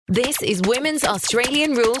This is Women's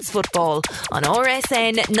Australian Rules Football on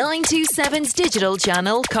RSN 927's digital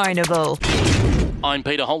channel Carnival. I'm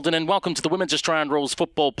Peter Holden and welcome to the Women's Australian Rules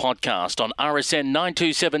Football Podcast on RSN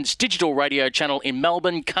 927's digital radio channel in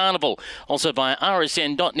Melbourne, Carnival, also via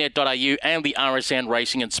rsn.net.au and the RSN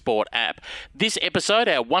Racing and Sport app. This episode,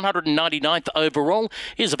 our 199th overall,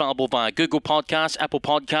 is available via Google Podcasts, Apple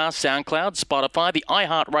Podcasts, SoundCloud, Spotify, the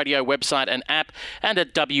iHeartRadio website and app, and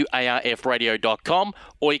at warfradio.com,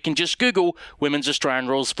 or you can just Google Women's Australian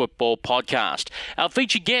Rules Football Podcast. Our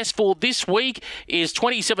featured guest for this week is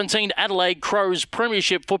 2017 Adelaide Crows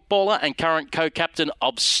Premiership footballer and current co-captain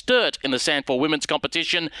of Sturt in the Sandford Women's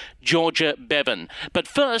competition, Georgia Bevan. But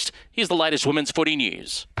first, here's the latest women's footy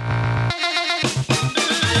news.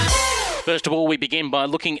 First of all, we begin by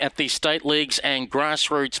looking at the state leagues and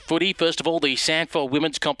grassroots footy. First of all, the Sandford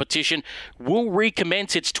Women's competition will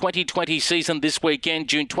recommence its 2020 season this weekend,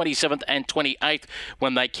 June 27th and 28th,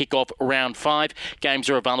 when they kick off round 5.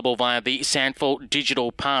 Games are available via the Sandford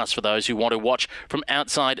Digital Pass for those who want to watch from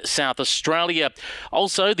outside South Australia.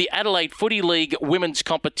 Also, the Adelaide Footy League Women's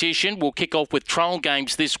competition will kick off with trial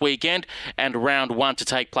games this weekend and round 1 to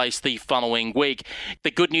take place the following week.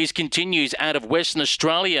 The good news continues out of Western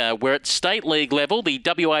Australia, where at state league level, the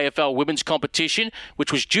WAFL women's competition,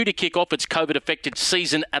 which was due to kick off its COVID-affected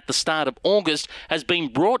season at the start of August, has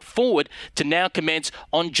been brought forward to now commence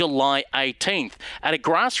on July 18th. At a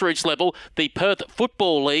grassroots level, the Perth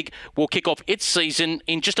Football League will kick off its season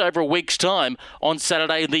in just over a week's time on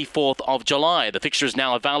Saturday, the 4th of July. The fixture is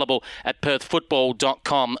now available at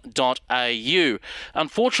perthfootball.com.au.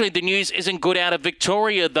 Unfortunately, the news isn't good out of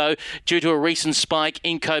Victoria, though, due to a recent spike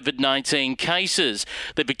in COVID-19 cases.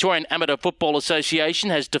 The Victorian Amateur Football Association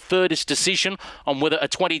has deferred its decision on whether a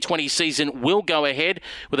 2020 season will go ahead,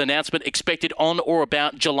 with an announcement expected on or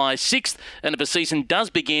about July 6th. And if a season does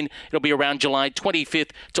begin, it'll be around July 25th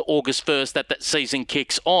to August 1st that season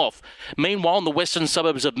kicks off. Meanwhile, in the western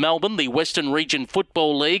suburbs of Melbourne, the Western Region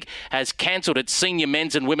Football League has cancelled its senior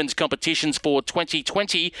men's and women's competitions for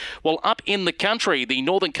 2020, while up in the country, the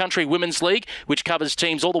Northern Country Women's League, which covers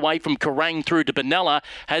teams all the way from Kerrang through to Benalla,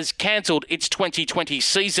 has cancelled its 2020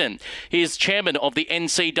 season. Here's Chairman of the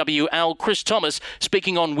NCWL, Chris Thomas,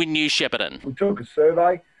 speaking on Win News Shepparton. We took a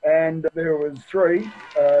survey and there was 3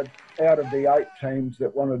 out of the 8 teams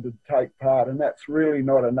that wanted to take part, and that's really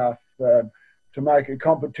not enough to make a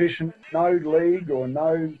competition. No league or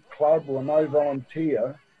no club or no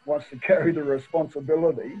volunteer wants to carry the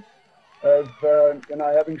responsibility of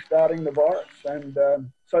starting the virus. And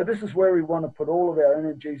so this is where we want to put all of our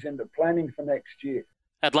energies into planning for next year.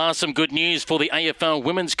 At last, some good news for the AFL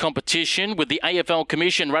women's competition, with the AFL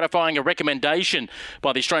Commission ratifying a recommendation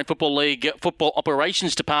by the Australian Football League Football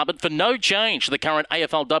Operations Department for no change to the current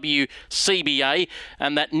AFLW CBA,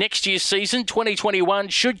 and that next year's season, 2021,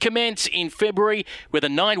 should commence in February with a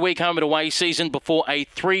 9-week home and away season before a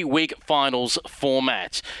 3-week finals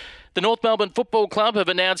format. The North Melbourne Football Club have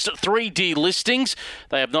announced 3 delistings.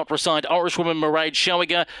 They have not resigned Irish woman Mairead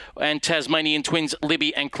Shoiga and Tasmanian twins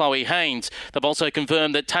Libby and Chloe Haynes. They've also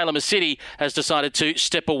confirmed that Taylor Masidi has decided to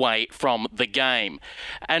step away from the game.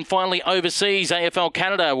 And finally, overseas, AFL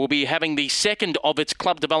Canada will be having the second of its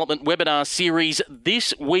club development webinar series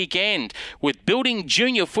this weekend, with Building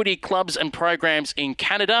Junior Footy Clubs and Programs in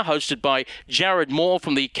Canada, hosted by Jared Moore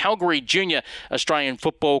from the Calgary Junior Australian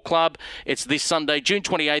Football Club. It's this Sunday, June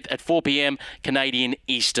 28th at 4 p.m. Canadian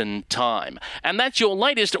Eastern Time. And that's your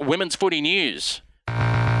latest women's footy news.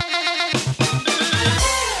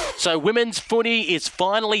 So women's footy is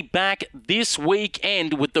finally back this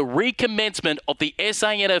weekend with the recommencement of the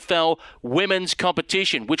SANFL women's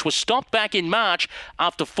competition, which was stopped back in March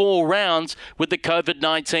after 4 rounds with the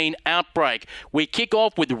COVID-19 outbreak. We kick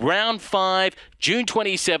off with round 5, June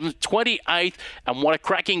 27th, 28th, and what a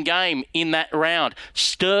cracking game in that round.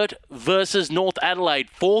 Sturt versus North Adelaide,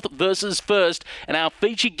 4th versus 1st, and our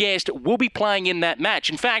featured guest will be playing in that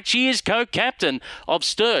match. In fact, she is co-captain of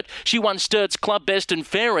Sturt. She won Sturt's Club Best and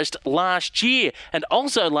Fairest last year, and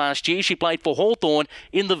also last year she played for Hawthorn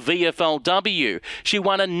in the VFLW. She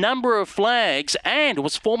won a number of flags and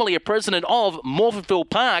was formerly a president of Morphettville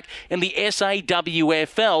Park in the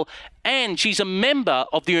SAWFL, and she's a member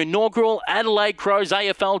of the inaugural Adelaide Crows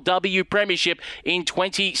AFLW Premiership in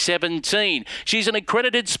 2017. She's an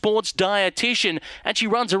accredited sports dietitian, and she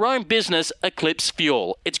runs her own business, Eclipse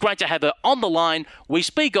Fuel. It's great to have her on the line. We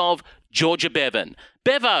speak of Georgia Bevan.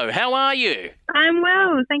 Bevo, how are you? I'm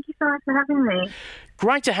well. Thank you so much for having me.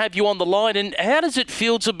 Great to have you on the line. And how does it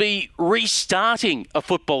feel to be restarting a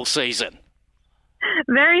football season?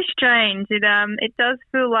 Very strange. It does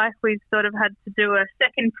feel like we've sort of had to do a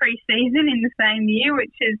second pre-season in the same year,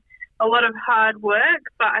 which is a lot of hard work,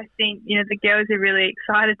 but I think, the girls are really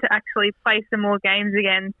excited to actually play some more games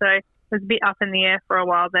again. So it was a bit up in the air for a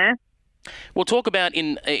while there. We'll talk about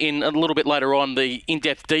in a little bit later on the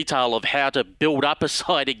in-depth detail of how to build up a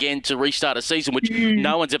side again to restart a season, which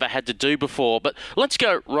no one's ever had to do before. But let's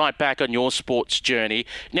go right back on your sports journey.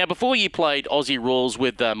 Now, before you played Aussie rules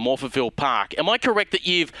with Morphettville Park, am I correct that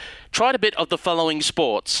you've tried a bit of the following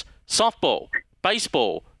sports? Softball,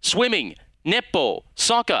 baseball, swimming, netball,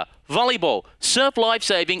 soccer, volleyball, surf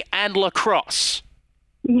lifesaving and lacrosse?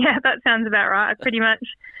 Yeah, that sounds about right. I pretty much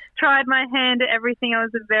tried my hand at everything. I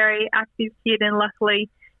was a very active kid, and luckily,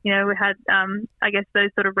 we had, those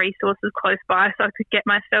sort of resources close by, so I could get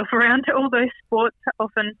myself around to all those sports,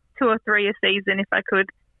 often 2 or 3 a season if I could.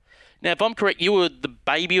 Now, if I'm correct, you were the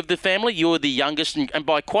baby of the family. You were the youngest, and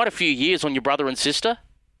by quite a few years on your brother and sister?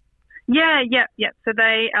 Yeah. So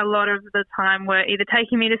they, a lot of the time, were either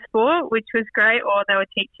taking me to sport, which was great, or they were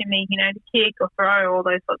teaching me, to kick or throw, all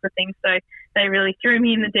those sorts of things. So they really threw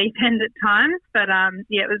me in the deep end at times. But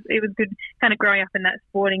it was good kind of growing up in that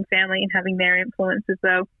sporting family and having their influence as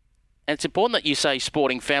well. And it's important that you say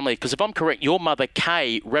sporting family, because if I'm correct, your mother,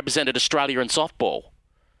 Kay, represented Australia in softball.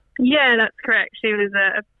 Yeah, that's correct. She was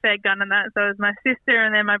a fair gun on that. So it was my sister,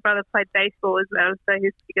 and then my brother played baseball as well, so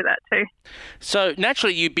he's figured that too. So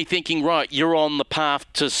naturally you'd be thinking, right, you're on the path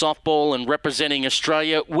to softball and representing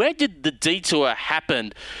Australia. Where did the detour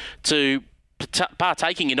happen to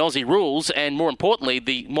partaking in Aussie rules and, more importantly,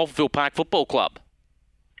 the Morphettville Park Football Club?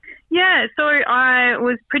 Yeah, so I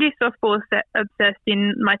was pretty softball obsessed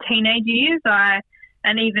in my teenage years.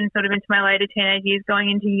 And even sort of into my later teenage years, going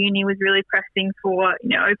into uni was really pressing for,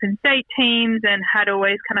 open state teams, and had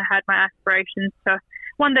always kind of had my aspirations to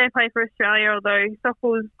one day play for Australia, although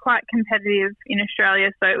softball was quite competitive in Australia.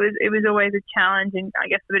 So it was always a challenge and I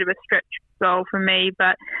guess a bit of a stretch goal for me.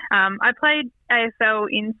 But I played AFL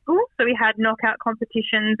in school, so we had knockout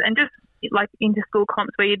competitions and just like inter-school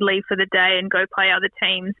comps where you'd leave for the day and go play other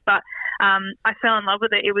teams. But I fell in love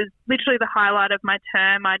with it. It was literally the highlight of my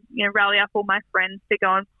term. I'd rally up all my friends to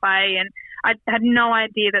go and play, and I had no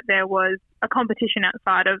idea that there was a competition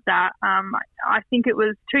outside of that. I think it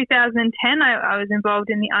was 2010. I was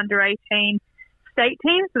involved in the under-18 state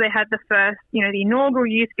team, so they had the first, the inaugural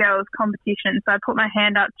youth girls competition. So I put my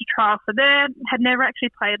hand up to trial for that. Had never actually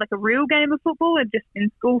played like a real game of football. I'd just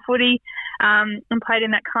been school footy, and played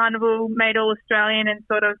in that carnival, made all Australian, and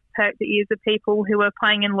sort of perked the ears of people who were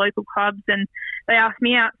playing in local clubs, and they asked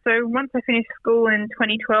me out. So once I finished school in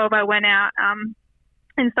 2012, I went out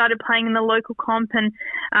and started playing in the local comp, and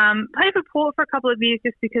played for Port for a couple of years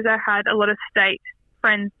just because I had a lot of state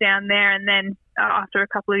friends down there. And then after a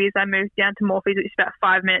couple of years, I moved down to Morphe's, which is about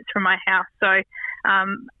 5 minutes from my house. So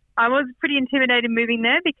I was pretty intimidated moving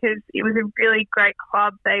there because it was a really great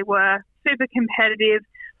club. They were super competitive,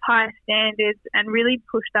 high standards, and really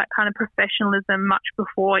pushed that kind of professionalism much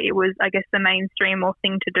before it was, I guess, the mainstream or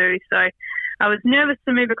thing to do. So I was nervous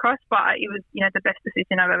to move across, but it was, the best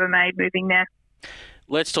decision I've ever made moving there.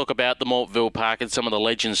 Let's talk about the Morphettville Park and some of the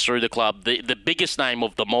legends through the club. The biggest name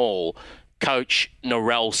of them all, Coach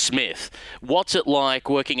Narelle Smith. What's it like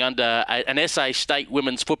working under an SA state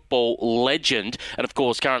women's football legend, and of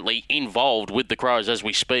course currently involved with the Crows as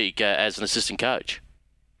we speak as an assistant coach?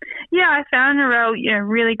 Yeah, I found Narelle,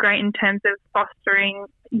 really great in terms of fostering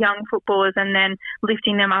young footballers and then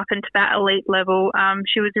lifting them up into that elite level.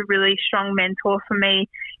 She was a really strong mentor for me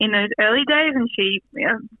in those early days, and she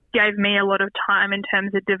gave me a lot of time in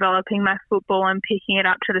terms of developing my football and picking it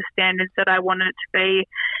up to the standards that I wanted it to be.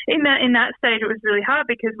 In that stage, it was really hard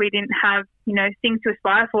because we didn't have, things to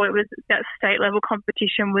aspire for. It was that state level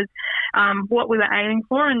competition was what we were aiming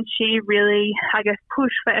for, and she really, I guess,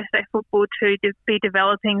 pushed for SA football to be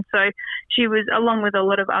developing. So she was, along with a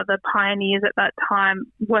lot of other pioneers at that time,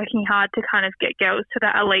 working hard to kind of get girls to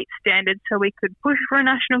that elite standard so we could push for a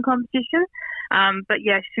national competition. But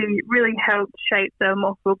yeah, she really helped shape the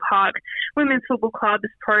Morphettville Park Women's Football Club's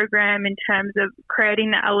program in terms of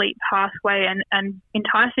creating that elite pathway and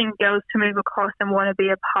enticing girls to move across and want to be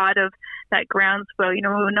a part of that groundswell. We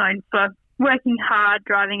were known for working hard,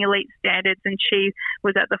 driving elite standards, and she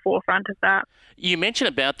was at the forefront of that. You mentioned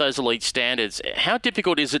about those elite standards. How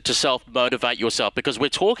difficult is it to self-motivate yourself? Because we're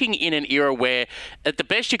talking in an era where at the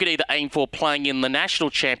best you could either aim for playing in the national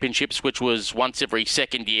championships, which was once every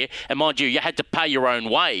second year, and mind you had to pay your own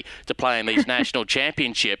way to play in these national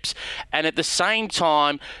championships, and at the same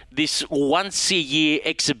time this once-a-year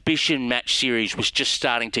exhibition match series was just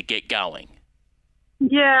starting to get going.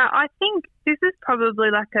 Yeah, I think this is probably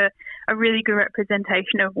like a really good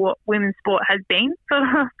representation of what women's sport has been for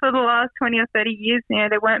the last 20 or 30 years.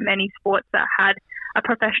 There weren't many sports that had a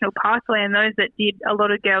professional pathway, and those that did, a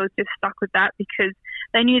lot of girls just stuck with that because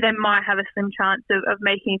they knew they might have a slim chance of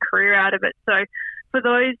making a career out of it. So for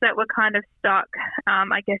those that were kind of stuck,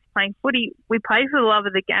 I guess, playing footy, we played for the love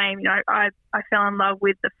of the game. You know, I fell in love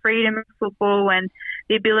with the freedom of football and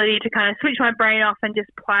the ability to kind of switch my brain off and just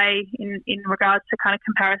play in regards to kind of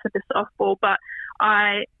comparison to softball. But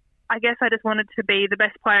I guess I just wanted to be the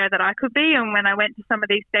best player that I could be. And when I went to some of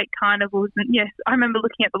these state carnivals, and yes, I remember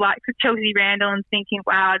looking at the likes of Chelsea Randall and thinking,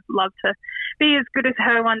 wow, I'd love to be as good as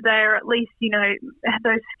her one day, or at least, you know,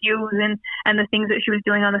 those skills and the things that she was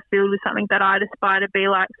doing on the field was something that I'd aspire to be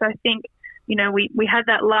like. So I think, you know, we had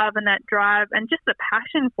that love and that drive and just the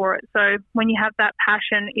passion for it. So when you have that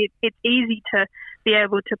passion, it's easy to be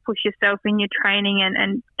able to push yourself in your training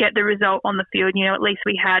and get the result on the field. You know, at least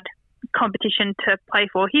we had competition to play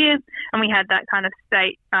for here, and we had that kind of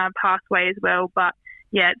state pathway as well. But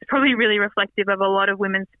yeah, it's probably really reflective of a lot of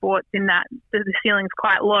women's sports in that the ceiling's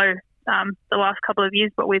quite low the last couple of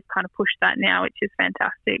years, but we've kind of pushed that now, which is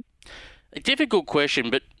fantastic. A difficult question,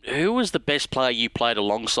 but who was the best player you played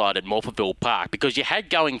alongside at Morphettville Park? Because you had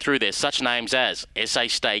going through there such names as SA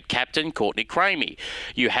State captain Courtney Cramey.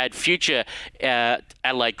 You had future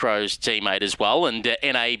Adelaide Crows teammate as well, and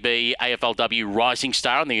NAB AFLW rising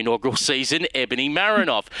star in the inaugural season, Ebony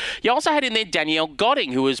Marinoff. You also had in there Danielle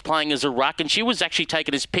Godding, who was playing as a ruck, and she was actually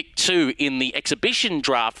taken as pick 2 in the exhibition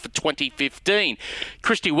draft for 2015.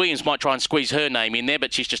 Christy Williams might try and squeeze her name in there,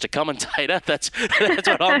 but she's just a commentator. That's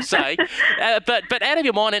what I'm saying. But out of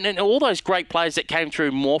your mind, and all those great players that came through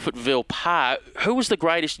Morphettville Park, who was the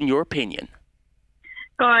greatest in your opinion?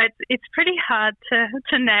 God, it's pretty hard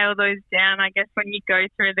to nail those down, I guess, when you go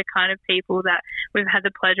through the kind of people that we've had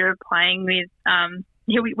the pleasure of playing with.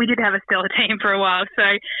 We did have a stellar team for a while, so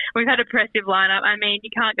we've had a impressive lineup. I mean, you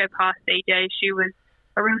can't go past CJ. She was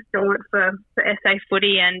a real stalwart for SA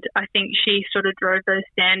footy, and I think she sort of drove those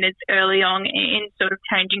standards early on in sort of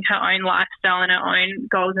changing her own lifestyle and her own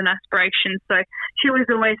goals and aspirations. So she was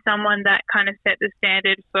always someone that kind of set the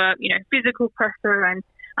standard for, you know, physical pressure and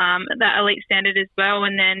that elite standard as well.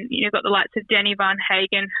 And then you've got the likes of Denny Van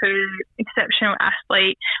Hagen, who exceptional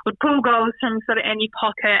athlete, would pull goals from sort of any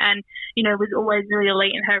pocket and, you know, was always really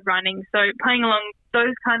elite in her running. So playing along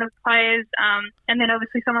those kind of players, and then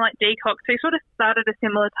obviously someone like Dee Cox, who sort of started a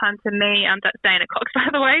similar time to me. That's Dana Cox, by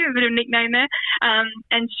the way, a bit of a nickname there.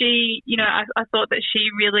 And she, you know, I thought that she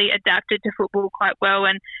really adapted to football quite well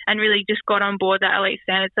and really just got on board that elite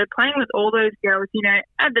standard. So playing with all those girls, you know,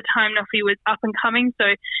 at the time Noffy was up and coming,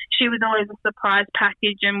 so she was always a surprise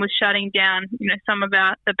package and was shutting down, you know, some of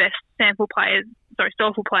the best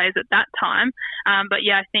soulful players at that time. But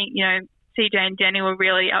yeah, I think, you know, CJ and Jenny were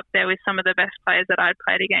really up there with some of the best players that I'd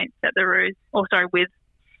played against at the Roos, with.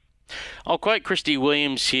 I'll quote Christy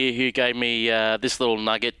Williams here, who gave me this little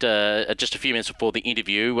nugget just a few minutes before the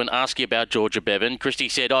interview. When asking about Georgia Bevan, Christy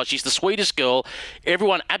said, she's the sweetest girl.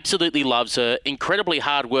 Everyone absolutely loves her. Incredibly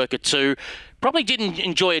hard worker too. Probably didn't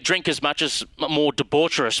enjoy a drink as much as more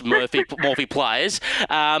debaucherous Morphy players.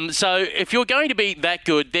 So if you're going to be that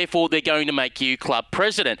good, therefore they're going to make you club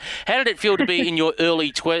president. How did it feel to be in your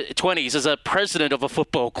early 20s as a president of a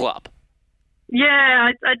football club?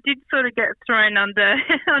 Yeah, I did sort of get thrown under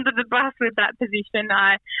the bus with that position.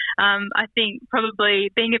 I think probably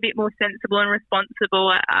being a bit more sensible and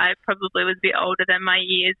responsible, I probably was a bit older than my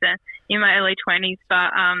years in my early 20s,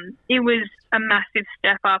 but it was a massive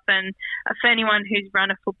step up. And for anyone who's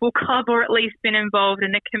run a football club or at least been involved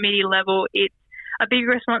in a committee level, it's a big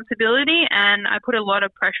responsibility, and I put a lot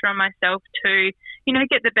of pressure on myself to, you know,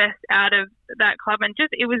 get the best out of that club. And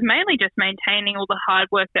it was mainly just maintaining all the hard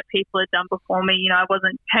work that people had done before me. You know, I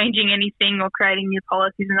wasn't changing anything or creating new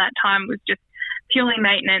policies in that time. It was just purely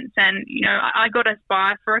maintenance. And, you know, I got us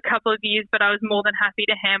by for a couple of years, but I was more than happy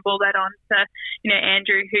to handball that on to, you know,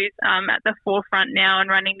 Andrew, who's at the forefront now and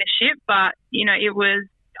running the ship. But, you know, it was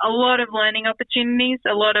a lot of learning opportunities,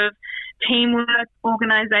 a lot of teamwork,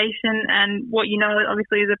 organisation, and what you know,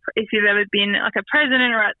 obviously, if you've ever been like a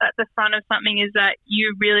president or at the front of something, is that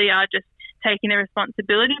you really are just taking the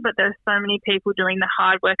responsibility, but there's so many people doing the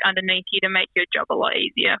hard work underneath you to make your job a lot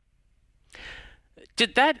easier.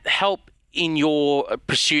 Did that help in your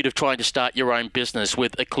pursuit of trying to start your own business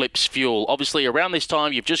with Eclipse Fuel? Obviously, around this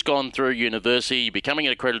time, you've just gone through university, you're becoming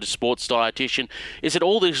an accredited sports dietitian. Is it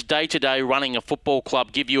all this day-to-day running a football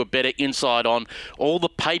club give you a better insight on all the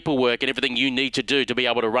paperwork and everything you need to do to be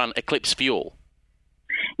able to run Eclipse Fuel?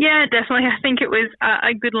 Yeah, definitely. I think it was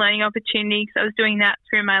a good learning opportunity because I was doing that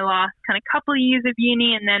through my last kind of couple of years of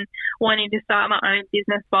uni and then wanting to start my own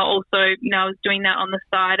business while also, you know, I was doing that on the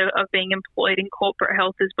side of being employed in corporate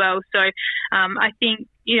health as well. So I think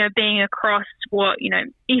being across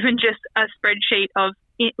even just a spreadsheet of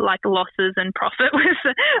like losses and profit was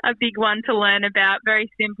a big one to learn about. Very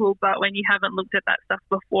simple, but when you haven't looked at that stuff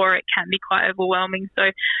before, it can be quite overwhelming. So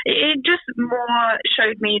it just more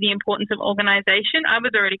showed me the importance of organisation. I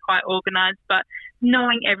was already quite organised, but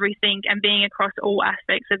knowing everything and being across all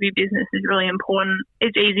aspects of your business is really important.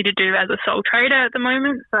 It's easy to do as a sole trader at the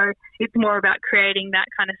moment, so it's more about creating that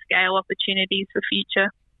kind of scale opportunities for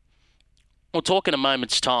future. We'll talk in a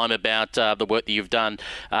moment's time about the work that you've done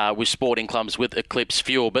with sporting clubs with Eclipse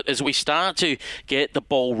Fuel. But as we start to get the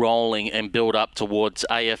ball rolling and build up towards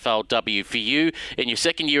AFLW, for you, in your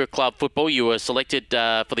second year of club football, you were selected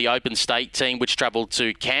for the Open State team, which travelled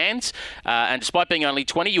to Cairns. And despite being only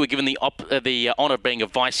 20, you were given the honour of being a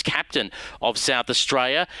vice-captain of South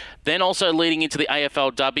Australia. Then also leading into the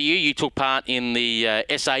AFLW, you took part in the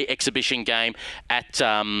SA exhibition game at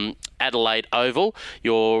Adelaide Oval.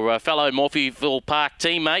 Your fellow Morphyville Park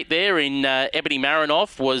teammate there in Ebony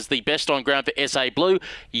Marinoff was the best on ground for SA Blue.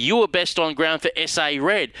 You were best on ground for SA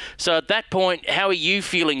Red. So at that point, how are you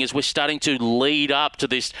feeling as we're starting to lead up to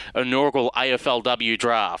this inaugural AFLW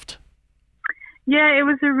draft? Yeah, it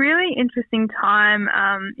was a really interesting time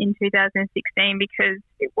in 2016 because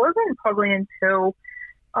it wasn't probably until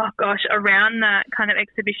around that kind of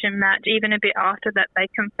exhibition match, even a bit after that, they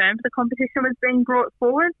confirmed the competition was being brought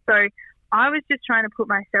forward. So I was just trying to put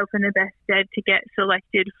myself in the best stead to get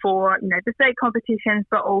selected for, the state competitions,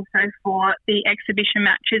 but also for the exhibition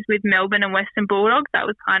matches with Melbourne and Western Bulldogs. That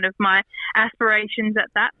was kind of my aspirations at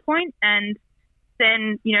that point. And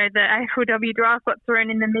then, the AFLW draft got thrown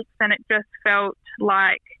in the mix, and it just felt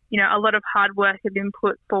like, a lot of hard work had been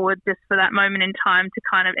put forward just for that moment in time to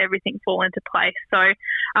kind of everything fall into place. So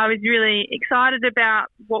I was really excited about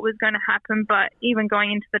what was going to happen, but even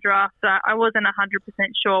going into the draft, I wasn't 100%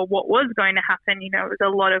 sure what was going to happen. It was a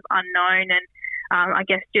lot of unknown and I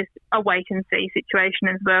guess just a wait and see situation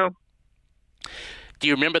as well. Do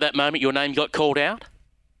you remember that moment your name got called out?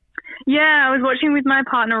 Yeah, I was watching with my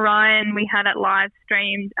partner Ryan. We had it live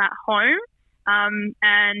streamed at home.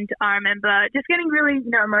 And I remember just getting really,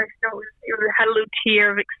 emotional. It had a little tear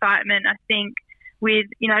of excitement. I think with,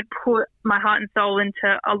 I'd put my heart and soul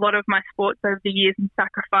into a lot of my sports over the years and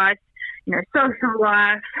sacrificed, social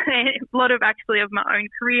life, and a lot of actually of my own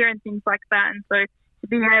career and things like that. And so to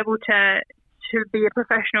be able to be a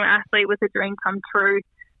professional athlete was a dream come true.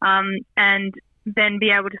 And then be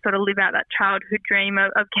able to sort of live out that childhood dream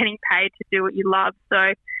of getting paid to do what you love.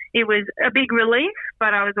 So it was a big relief,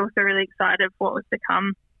 but I was also really excited for what was to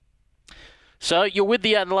come. So you're with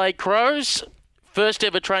the Adelaide Crows. First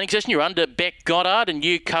ever training session. You're under Beck Goddard, a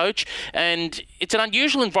new coach. And it's an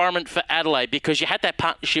unusual environment for Adelaide because you had that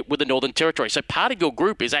partnership with the Northern Territory. So part of your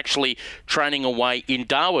group is actually training away in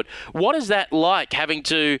Darwin. What is that like, having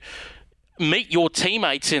to meet your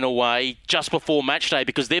teammates in a way just before match day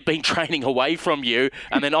because they've been training away from you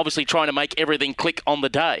and then obviously trying to make everything click on the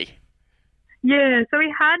day? Yeah, so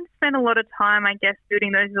we had spent a lot of time, I guess,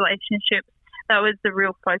 building those relationships. That was the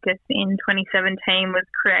real focus in 2017, was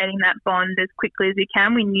creating that bond as quickly as we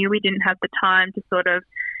can. We knew we didn't have the time to sort of,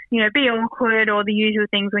 be awkward or the usual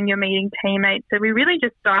things when you're meeting teammates. So we really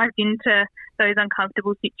just dived into those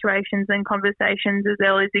uncomfortable situations and conversations as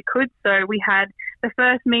early as we could. So we had the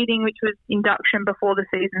first meeting, which was induction before the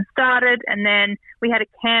season started, and then we had a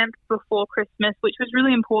camp before Christmas, which was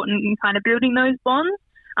really important in kind of building those bonds.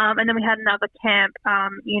 And then we had another camp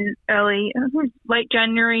in late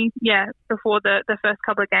January, before the first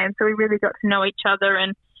couple of games. So we really got to know each other,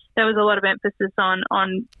 and there was a lot of emphasis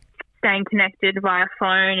on staying connected via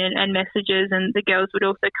phone and messages, and the girls would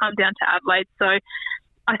also come down to Adelaide. So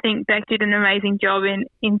I think Beck did an amazing job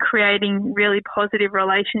in creating really positive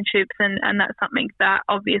relationships, and that's something that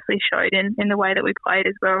obviously showed in the way that we played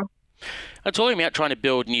as well. I'm talking about trying to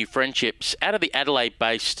build new friendships. Out of the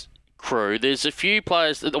Adelaide-based crew, there's a few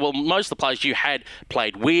players, most of the players you had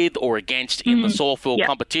played with or against in the Saurfield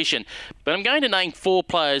competition. But I'm going to name 4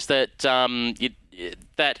 players that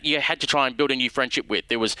you had to try and build a new friendship with.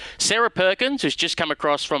 There was Sarah Perkins, who's just come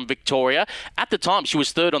across from Victoria. At the time, she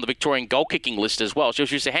was 3rd on the Victorian goal-kicking list as well. She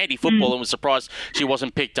was a handy footballer and was surprised she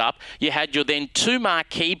wasn't picked up. You had your then 2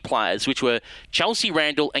 marquee players, which were Chelsea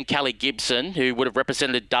Randall and Callie Gibson, who would have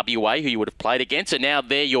represented WA, who you would have played against, and now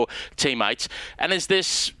they're your teammates. And there's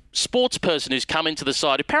this sports person who's come into the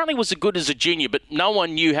side, apparently was as good as a junior, but no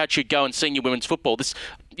one knew how she'd go in senior women's football.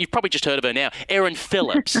 You've probably just heard of her now, Erin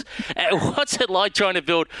Phillips. What's it like trying to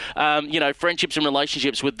build, friendships and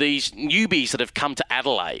relationships with these newbies that have come to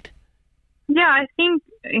Adelaide? Yeah, I think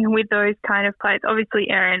with those kind of players, obviously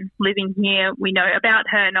Erin living here, we know about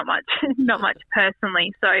her, not much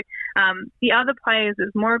personally. So the other players,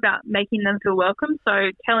 is more about making them feel welcome.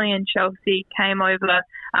 So Kelly and Chelsea came over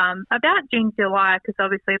about June, July, because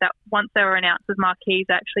obviously that once they were announced as marquees,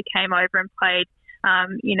 actually came over and played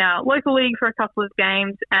in our local league for a couple of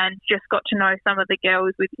games and just got to know some of the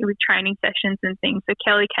girls with training sessions and things. So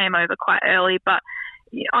Kelly came over quite early, but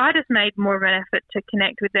I just made more of an effort to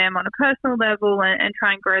connect with them on a personal level and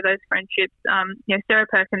try and grow those friendships. Sarah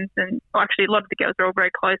Perkins and actually a lot of the girls are all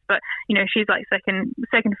very close, but she's like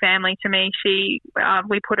second family to me.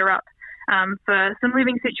 We put her up for some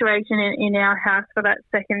living situation in our house for that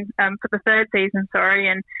for the third season,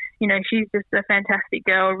 and she's just a fantastic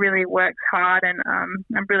girl, really works hard, and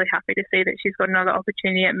I'm really happy to see that she's got another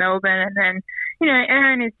opportunity at Melbourne. And then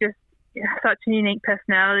Erin is just such a unique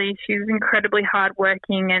personality. She's incredibly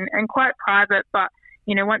hardworking and quite private, but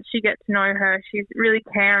once you get to know her, she's really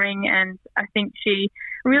caring, and I think she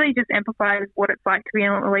really just empathises what it's like to be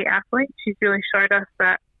an elite athlete. She's really showed us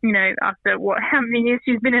that, after how many years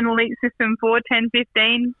she's been in the elite system for, 10,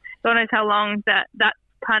 15, God knows how long, that's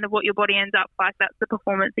kind of what your body ends up like. That's the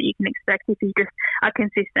performance that you can expect if you just are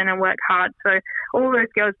consistent and work hard. So all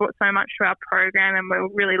those girls brought so much to our program, and we're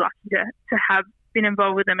really lucky to have been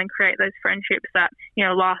involved with them and create those friendships that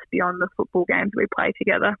last beyond the football games we play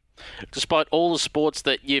together. Despite all the sports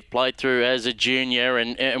that you've played through as a junior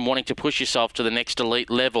and wanting to push yourself to the next elite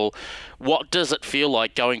level, what does it feel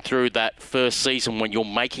like going through that first season when you're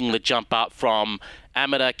making the jump up from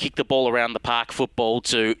amateur kick the ball around the park football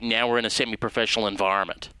to now we're in a semi-professional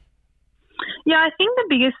environment? Yeah, I think the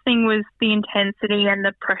biggest thing was the intensity and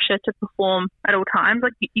the pressure to perform at all times.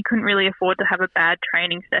 Like, you couldn't really afford to have a bad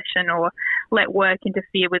training session or let work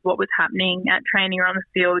interfere with what was happening at training or on the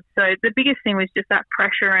field. So the biggest thing was just that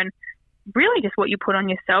pressure and really just what you put on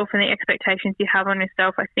yourself and the expectations you have on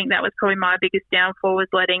yourself. I think that was probably my biggest downfall, was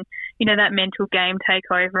letting, that mental game take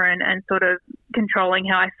over and sort of controlling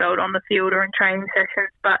how I felt on the field or in training sessions.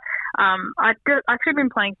 But I'd actually been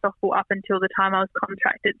playing softball up until the time I was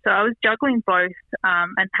contracted. So I was juggling both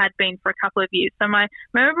and had been for a couple of years. So my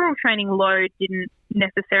overall training load didn't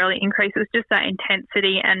necessarily increase. It was just that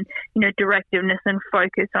intensity and, directiveness and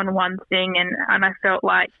focus on one thing. And I felt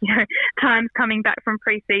like, times coming back from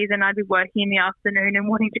pre-season, I'd be working in the afternoon and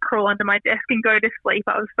wanting to crawl under my desk and go to sleep.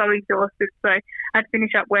 I was so exhausted. So I'd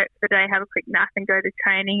finish up work for the day, have a quick nap and go to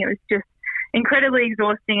training. It was just incredibly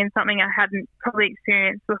exhausting and something I hadn't probably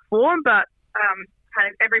experienced before. But kind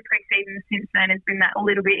of every pre-season since then has been that a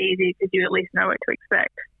little bit easier because you at least know what to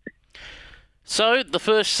expect. So the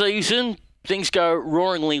first season, things go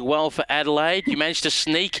roaringly well for Adelaide. You managed to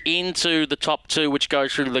sneak into the top two, which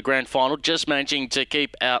goes through to the grand final, just managing to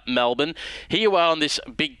keep out Melbourne. Here you are on this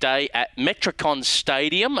big day at Metricon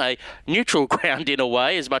Stadium, a neutral ground in a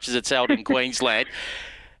way, as much as it's held in Queensland.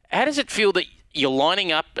 How does it feel that you're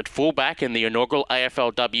lining up at fullback in the inaugural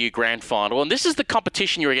AFLW Grand Final, and this is the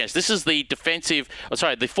competition you're against? This is the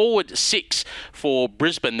the forward six for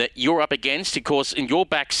Brisbane that you're up against. Of course, in your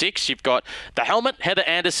back six, you've got the helmet, Heather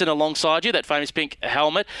Anderson alongside you, that famous pink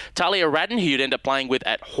helmet. Talia Radden, who you'd end up playing with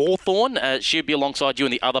at Hawthorn, she'd be alongside you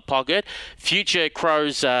in the other pocket. Future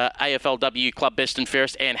Crows AFLW club best and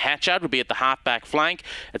fairest Anne Hatchard would be at the halfback flank.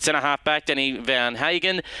 At centre halfback, Danny Van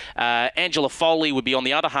Hagen. Angela Foley would be on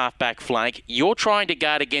the other halfback flank. You're trying to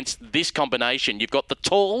guard against this combination. You've got the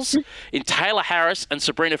talls in Taylor Harris and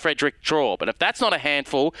Sabrina Frederick-Traub. And if that's not a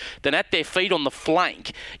handful, then at their feet on the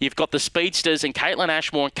flank, you've got the speedsters in Caitlin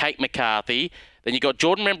Ashmore and Kate McCarthy. Then you've got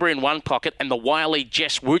Jordan Member in one pocket and the wily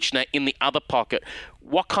Jess Wuchner in the other pocket.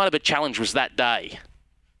 What kind of a challenge was that day?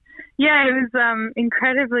 Yeah, it was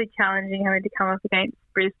incredibly challenging having to come up against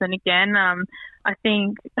Brisbane again. I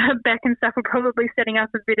think Beck and stuff were probably setting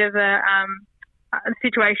up a bit of a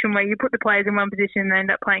situation where you put the players in one position and they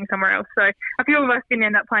end up playing somewhere else. So a few of us didn't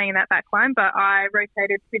end up playing in that back line, but I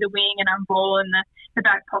rotated through the wing and on ball in the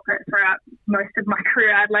back pocket throughout most of my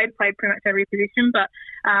career at Adelaide, played pretty much every position. But,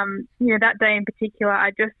 that day in particular,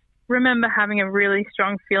 I just remember having a really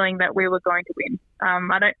strong feeling that we were going to win.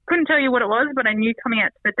 Couldn't tell you what it was, but I knew coming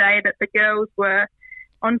out to the day that the girls were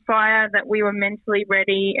on fire, that we were mentally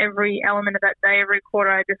ready. Every element of that day, every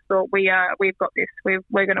quarter, I just thought we've got this.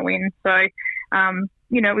 We're going to win. So,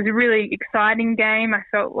 it was a really exciting game. I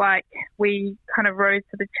felt like we kind of rose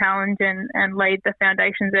to the challenge and laid the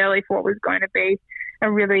foundations early for what was going to be a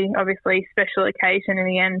really, obviously, special occasion in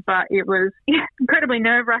the end. But it was incredibly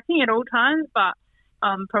nerve-wracking at all times. But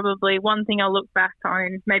probably one thing I'll look back on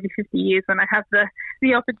in maybe 50 years when I have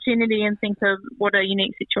the opportunity and think of what a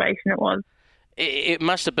unique situation it was. It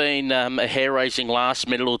must have been a hair-raising last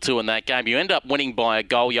minute or two in that game. You end up winning by a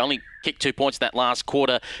goal. You only kicked 2 points in that last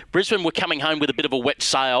quarter. Brisbane were coming home with a bit of a wet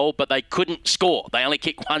sail, but they couldn't score. They only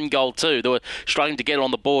kicked 1 goal too. They were struggling to get it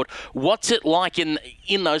on the board. What's it like in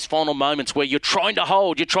those final moments where you're trying to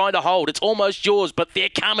hold, it's almost yours, but they're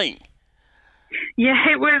coming? Yeah,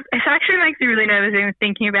 it actually makes me really nervous even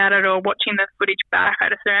thinking about it or watching the footage back. I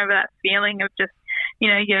just remember that feeling of just,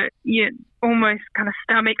 you're almost kind of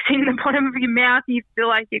stomach's in the bottom of your mouth. You feel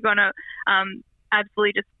like you're going to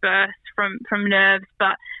absolutely just burst from nerves.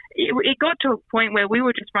 But it got to a point where we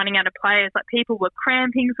were just running out of players. Like, people were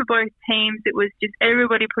cramping for both teams. It was just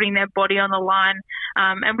everybody putting their body on the line.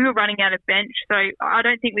 And we were running out of bench. So I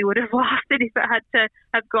don't think we would have lasted if it had to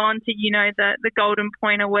have gone to, the golden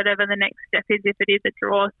point or whatever the next step is, if it is a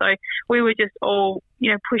draw. So we were just all,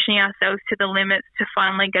 pushing ourselves to the limits to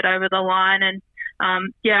finally get over the line. And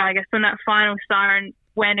I guess when that final siren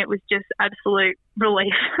went, it was just absolute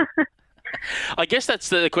relief. I guess that's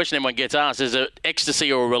the question everyone gets asked. Is it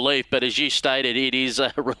ecstasy or relief? But as you stated, it is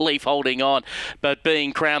a relief holding on. But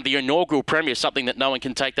being crowned the inaugural premier is something that no one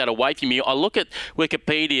can take that away from you. I look at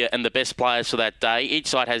Wikipedia and the best players for that day. Each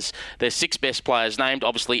side has their 6 best players named.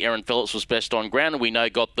 Obviously, Erin Phillips was best on ground, and we know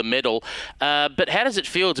got the medal. But how does it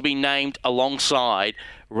feel to be named alongside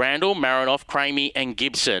Randall, Marinoff, Cramey and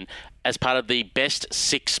Gibson as part of the best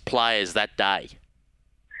 6 players that day?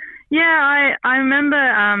 Yeah, I remember,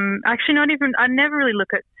 I never really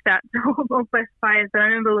look at stats or best players, but I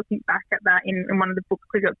remember looking back at that in one of the books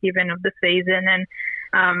we got given of the season, and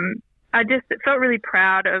I just felt really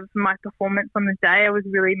proud of my performance on the day. I was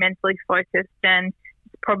really mentally focused, and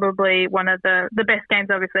it's probably one of the best games,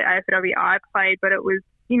 obviously, AFLW I played, but it was,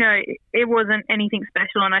 it wasn't anything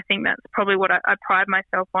special, and I think that's probably what I pride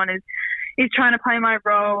myself on is trying to play my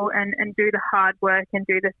role and do the hard work and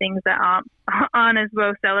do the things that aren't as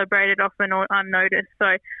well celebrated often or unnoticed. So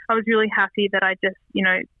I was really happy that I just,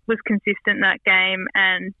 was consistent in that game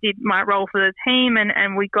and did my role for the team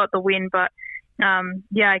and we got the win. But,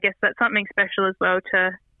 I guess that's something special as well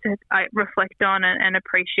to reflect on and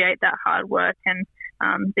appreciate that hard work and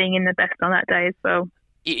being in the best on that day as well.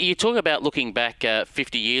 You talk about looking back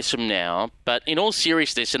 50 years from now, but in all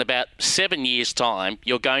seriousness, in about 7 years' time,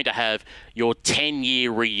 you're going to have your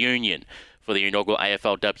 10-year reunion for the inaugural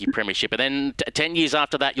AFLW Premiership. And then 10 years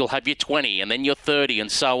after that, you'll have your 20, and then your 30,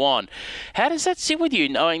 and so on. How does that sit with you,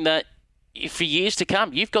 knowing that for years to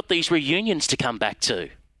come, you've got these reunions to come back to?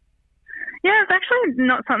 Yeah, it's actually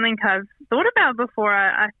not something I've thought about before.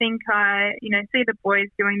 I think I, see the boys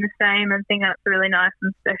doing the same and think that's a really nice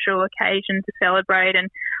and special occasion to celebrate. And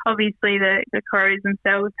obviously the Crows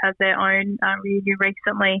themselves have their own reunion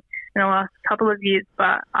recently in the last couple of years.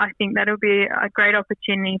 But I think that'll be a great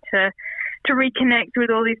opportunity to reconnect with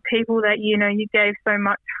all these people that, you gave so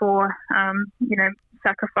much for,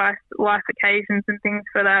 sacrificed life occasions and things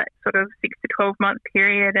for that sort of 6 to 12 month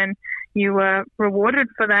period, and you were rewarded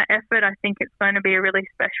for that effort. I think it's going to be a really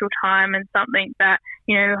special time and something that,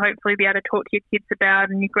 hopefully be able to talk to your kids about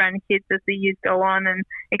and your grandkids as the years go on and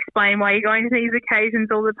explain why you're going to these occasions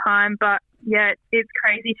all the time. But yeah, it's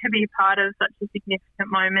crazy to be part of such a significant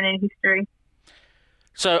moment in history.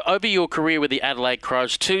 So over your career with the Adelaide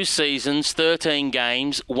Crows, 2 seasons, 13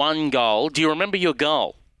 games, 1 goal. Do you remember your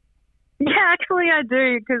goal? Yeah, actually I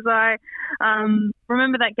do, because I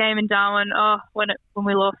remember that game in Darwin. When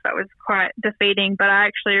we lost, that was quite defeating. But I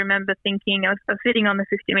actually remember thinking, I was sitting on the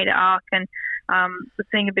 50-metre arc and was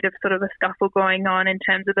seeing a bit of sort of a scuffle going on in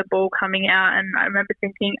terms of the ball coming out. And I remember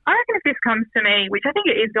thinking, I reckon if this comes to me, which I think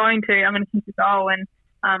it is going to, I'm going to kick a goal. And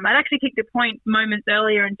I'd actually kicked a point moments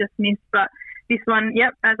earlier and just missed. But this one,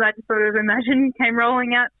 as I just sort of imagined, came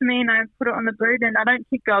rolling out to me and I put it on the boot, and I don't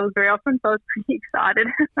kick goals very often, so I was pretty excited.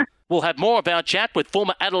 We'll have more of our chat with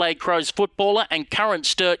former Adelaide Crows footballer and current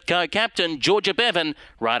Sturt co-captain Georgia Bevan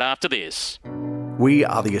right after this. We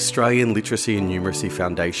are the Australian Literacy and Numeracy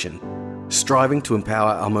Foundation, striving to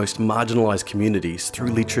empower our most marginalised communities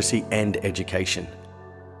through literacy and education.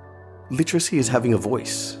 Literacy is having a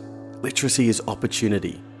voice. Literacy is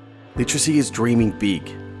opportunity. Literacy is dreaming big.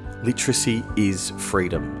 Literacy is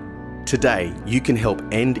freedom. Today, you can help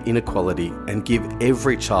end inequality and give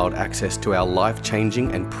every child access to our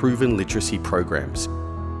life-changing and proven literacy programs.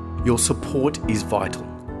 Your support is vital.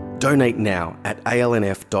 Donate now at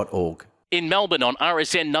alnf.org. In Melbourne on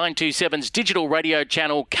RSN 927's digital radio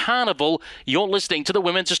channel Carnival, you're listening to the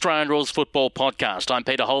Women's Australian Rules Football Podcast. I'm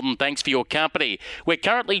Peter Holden. Thanks for your company. We're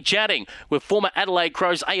currently chatting with former Adelaide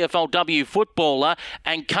Crows AFLW footballer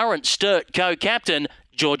and current Sturt co-captain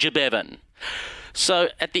Georgia Bevan. So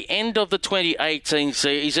at the end of the 2018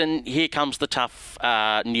 season, here comes the tough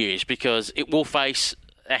news, because it will face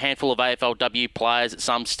a handful of AFLW players at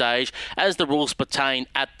some stage. As the rules pertain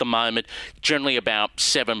at the moment, generally about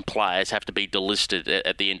 7 players have to be delisted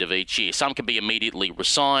at the end of each year. Some can be immediately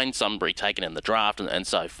resigned, some retaken in the draft, and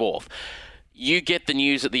so forth. You get the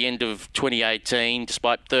news at the end of 2018,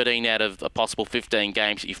 despite 13 out of a possible 15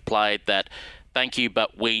 games that you've played, that thank you,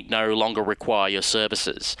 but we no longer require your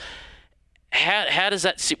services. How does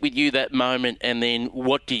that sit with you, that moment, and then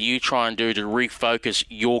what do you try and do to refocus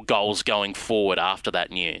your goals going forward after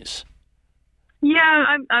that news? Yeah,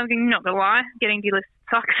 I'm not going to lie. Getting delisted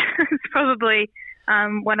sucks. It's probably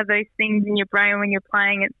one of those things in your brain when you're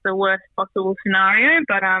playing. It's the worst possible scenario.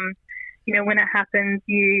 But, when it happens,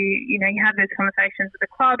 you have those conversations with the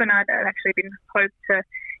club, and I'd actually been hoped to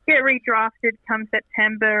get redrafted come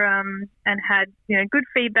September and had, good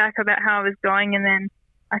feedback about how I was going, and then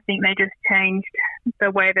I think they just changed the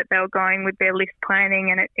way that they were going with their list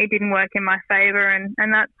planning, and it didn't work in my favour. And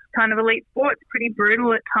that's kind of elite sport. It's pretty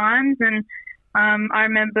brutal at times. And I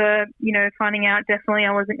remember, finding out definitely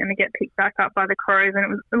I wasn't going to get picked back up by the Crows, and it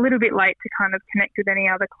was a little bit late to kind of connect with any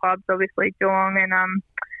other clubs. Obviously, Geelong and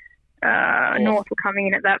North were coming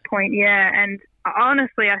in at that point. Yeah, and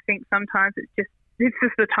honestly, I think sometimes it's just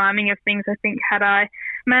the timing of things. I think had I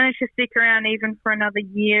managed to stick around even for another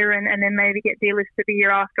year and then maybe get delisted the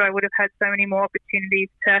year after, I would have had so many more opportunities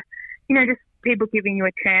to, just people giving you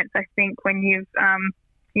a chance. I think when you've,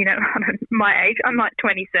 my age, I'm like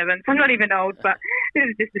 27, so I'm not even old, but this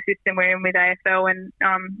is just the system we're in with AFL. And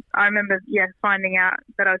I remember, finding out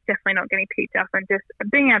that I was definitely not getting picked up and just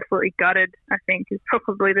being absolutely gutted, I think, is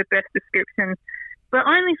probably the best description. But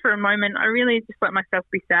only for a moment. I really just let myself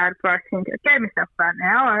be sad for, I think, I gave myself that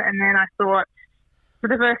now. And then I thought, for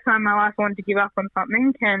the first time in my life, I wanted to give up on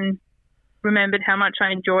something, and remembered how much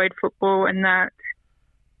I enjoyed football, and that,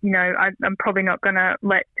 I'm probably not going to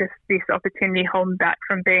let just this opportunity hold me back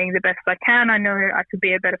from being the best I can. I know I could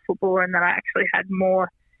be a better footballer and that I actually had more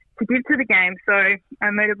to give to the game. So I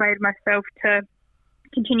motivated myself to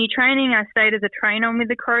continue training. I stayed as a trainer with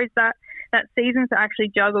the Crows that season, so I actually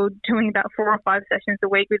juggled doing about 4 or 5 sessions a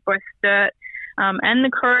week with both Sturt and the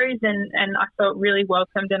Crows, and I felt really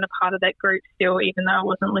welcomed and a part of that group still, even though I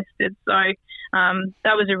wasn't listed. So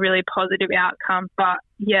that was a really positive outcome. But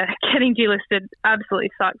yeah, getting delisted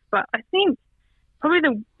absolutely sucks. But I think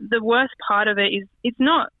probably the worst part of it is it's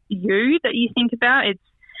not you that you think about. It's,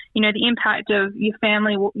 the impact of your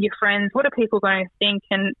family, your friends, what are people going to think?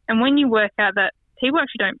 And when you work out that people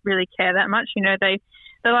actually don't really care that much, they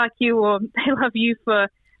like you or they love you for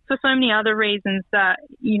so many other reasons that,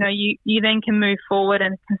 you then can move forward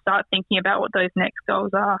and can start thinking about what those next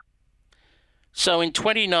goals are. So in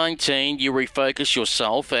 2019, you refocus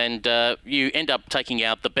yourself and you end up taking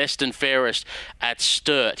out the best and fairest at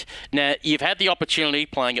Sturt. Now, you've had the opportunity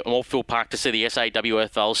playing at Moorfield Park to see the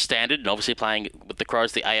SAWFL standard and obviously playing with the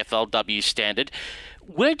Crows, the AFLW standard.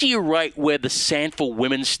 Where do you rate where the SANFL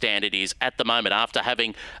women's standard is at the moment after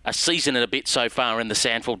having a season and a bit so far in the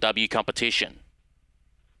SANFL-W competition?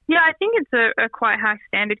 Yeah, I think it's a quite high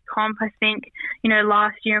standard comp. I think,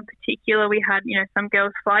 last year in particular, we had, some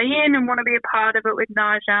girls fly in and want to be a part of it with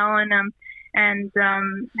Naj Allen and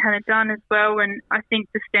Hannah Dunn as well. And I think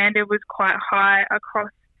the standard was quite high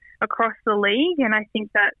across the league. And I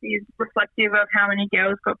think that is reflective of how many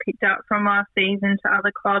girls got picked up from last season to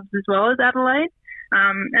other clubs as well as Adelaide.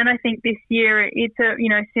 And I think this year it's a,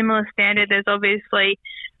 similar standard. There's obviously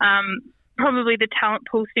probably the talent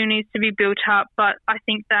pool still needs to be built up, but I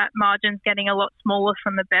think that margin's getting a lot smaller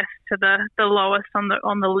from the best to the lowest on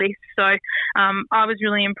the list. So I was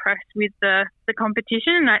really impressed with the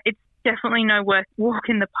competition. It's definitely no walk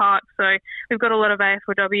in the park. So we've got a lot of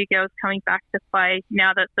AFLW girls coming back to play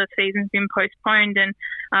now that the season's been postponed, and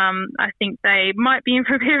I think they might be in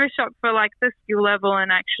for a bit of a shock for like the skill level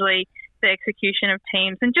and actually the execution of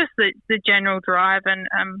teams and just the general drive and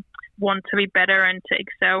want to be better and to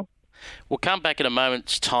excel. We'll come back in a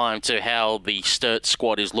moment's time to how the Sturt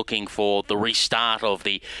squad is looking for the restart of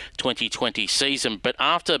the 2020 season. But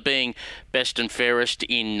after being best and fairest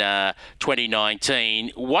in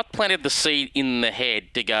 2019, what planted the seed in the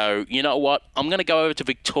head to go, you know what, I'm going to go over to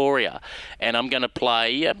Victoria and I'm going to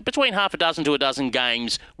play between half a dozen to a dozen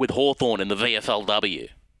games with Hawthorn in the VFLW?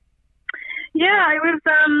 Yeah,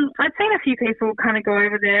 I'd seen a few people kind of go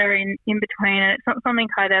over there in between, and it's not something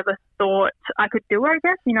I'd ever thought I could do, I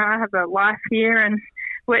guess. I have a life here and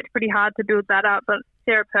worked pretty hard to build that up, but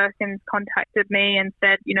Sarah Perkins contacted me and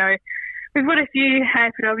said, we've got a few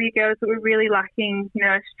AFLW girls that we're really lacking,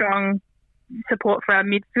 strong support for our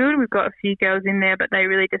midfield. We've got a few girls in there, but they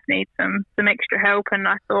really just need some extra help. And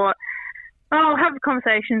I thought, I'll have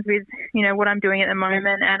conversations with, what I'm doing at the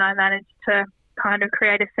moment, and I managed to kind of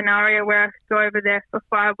create a scenario where I could go over there for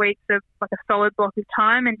 5 weeks of like a solid block of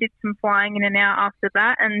time and did some flying in and out after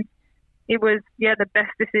that. And it was, the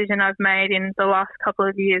best decision I've made in the last couple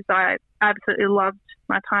of years. I absolutely loved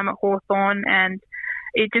my time at Hawthorn, and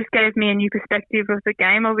it just gave me a new perspective of the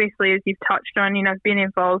game. Obviously, as you've touched on, I've been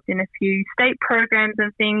involved in a few state programs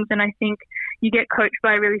and things, and I think you get coached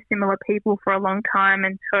by really similar people for a long time,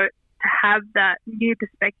 and so to have that new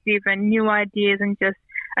perspective and new ideas and just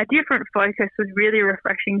a different focus was really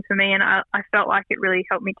refreshing for me, and I felt like it really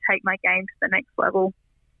helped me take my game to the next level.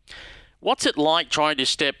 What's it like trying to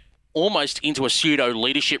step almost into a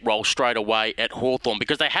pseudo-leadership role straight away at Hawthorn,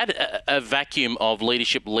 because they had a vacuum of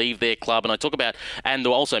leadership leave their club, and I talk about, and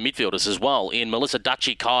also midfielders as well, in Melissa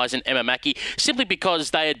Dutchie-Keyes and Emma Mackey, simply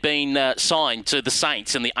because they had been signed to the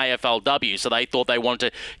Saints in the AFLW, so they thought they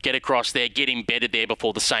wanted to get across there, get embedded there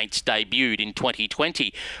before the Saints debuted in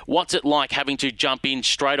 2020. What's it like having to jump in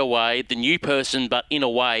straight away, the new person, but in a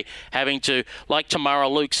way having to, like Tamara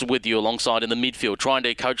Luke's with you alongside in the midfield, trying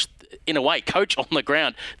to coach on the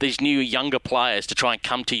ground these new younger players to try and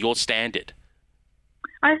come to your standard?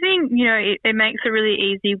 I think, it makes it really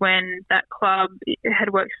easy when that club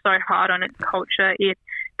had worked so hard on its culture. It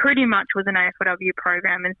pretty much was an AFLW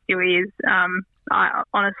program and still is. I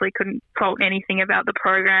honestly couldn't fault anything about the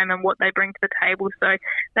program and what they bring to the table. So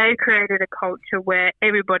they created a culture where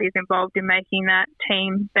everybody's involved in making that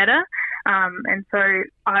team better. And so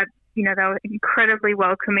they were incredibly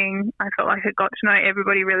welcoming. I felt like I got to know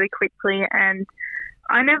everybody really quickly, and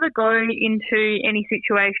I never go into any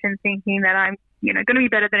situation thinking that I'm, going to be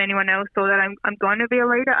better than anyone else or that I'm going to be a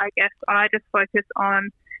leader. I guess I just focus on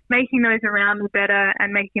making those around me better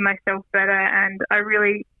and making myself better, and I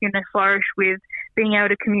really, flourish with being able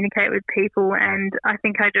to communicate with people, and I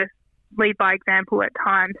think I just lead by example at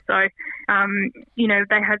times. So,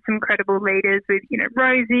 they had some credible leaders with,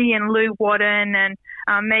 Rosie and Lou Wadden and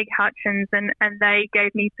Meg Hutchins, and they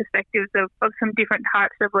gave me perspectives of some different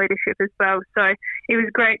types of leadership as well. So it was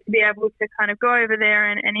great to be able to kind of go over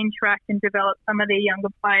there and interact and develop some of their younger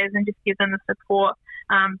players and just give them the support.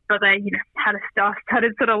 But they, had a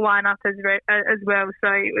star-studded sort of lineup as well.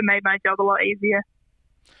 So it made my job a lot easier.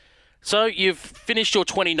 So you've finished your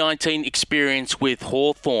 2019 experience with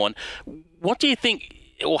Hawthorn. What do you think,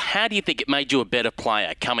 or how do you think it made you a better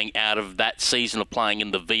player coming out of that season of playing in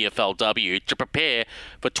the VFLW to prepare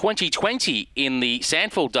for 2020 in the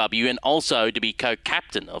SANFLW and also to be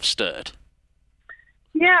co-captain of Sturt?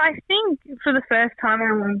 Yeah, I think for the first time in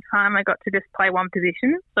a long time I got to just play one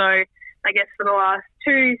position. So I guess for the last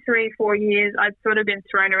 2, 3, 4 years, I'd sort of been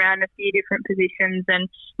thrown around a few different positions and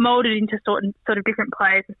moulded into sort of different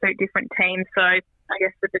players to suit different teams. So I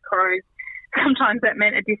guess with the Crows, sometimes that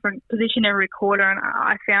meant a different position every quarter, and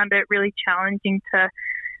I found it really challenging to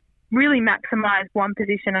really maximise one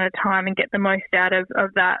position at a time and get the most out of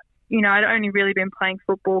that. I'd only really been playing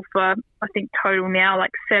football for, I think, total now,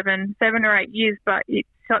 like 7 or 8 years, but it's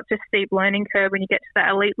such a steep learning curve when you get to that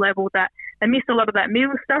elite level that I missed a lot of that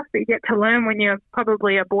middle stuff that you get to learn when you're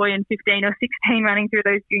probably a boy in 15 or 16 running through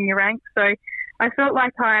those junior ranks. So I felt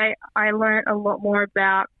like I learned a lot more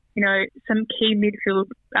about, some key midfield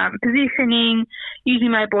positioning,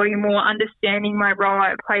 using my body more, understanding my role.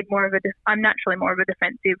 I'm naturally more of a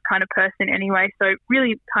defensive kind of person anyway, so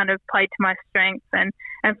really kind of played to my strengths and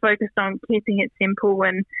focused on keeping it simple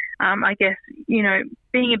and I guess,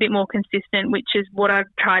 being a bit more consistent, which is what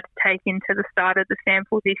I've tried to take into the start of the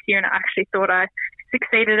SANFL this year, and I actually thought I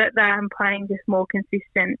succeeded at that and playing just more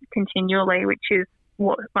consistent continually, which is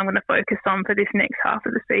what I'm going to focus on for this next half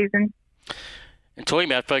of the season. And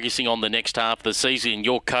talking about focusing on the next half of the season,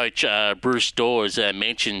 your coach, Bruce Dawes,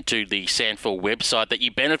 mentioned to the SANFL website that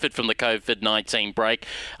you benefit from the COVID-19 break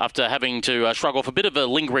after having to shrug off a bit of a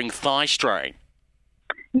lingering thigh strain.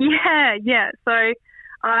 Yeah. So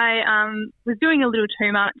I was doing a little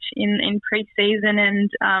too much in pre-season,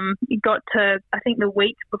 and it got to, I think, the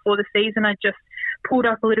week before the season, I just pulled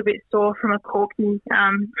up a little bit sore from a corky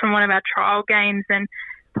from one of our trial games, and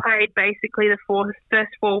played basically the first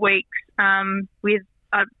 4 weeks with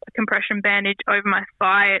a compression bandage over my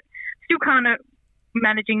thigh. It's still kind of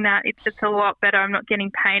managing that. It's a lot better. I'm not getting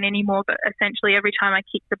pain anymore, but essentially every time I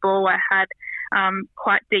kicked the ball, I had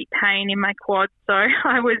quite deep pain in my quads. So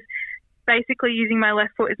I was basically using my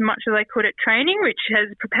left foot as much as I could at training, which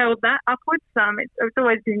has propelled that upwards. It's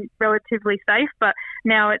always been relatively safe, but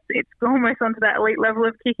now it's almost onto that elite level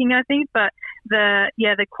of kicking, I think. But the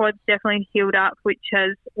quads definitely healed up, which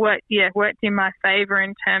has worked in my favour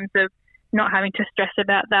in terms of not having to stress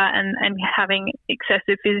about that and having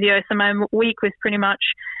excessive physio. So my week was pretty much,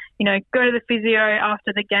 go to the physio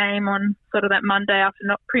after the game on sort of that Monday after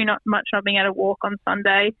not being able to walk on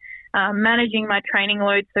Sunday. managing my training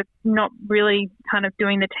load, so not really kind of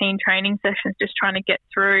doing the team training sessions, just trying to get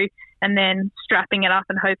through and then strapping it up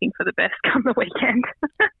and hoping for the best come the weekend.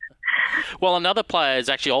 Well, another player has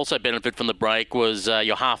actually also benefited from the break was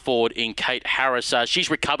your half-forward in Kate Harris. She's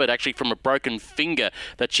recovered actually from a broken finger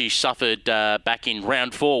that she suffered back in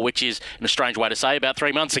round 4, which is, in a strange way to say, about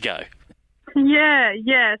 3 months ago.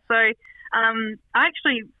 Yeah. So I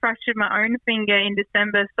actually fractured my own finger in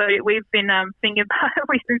December, so we've been finger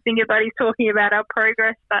buddies talking about our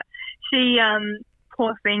progress. But she,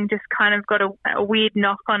 poor thing, just kind of got a weird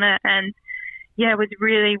knock on it, and was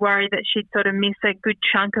really worried that she'd sort of miss a good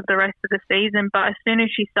chunk of the rest of the season. But as soon as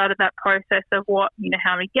she started that process of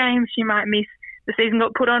how many games she might miss, the season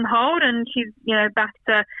got put on hold, and she's back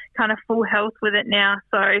to kind of full health with it now.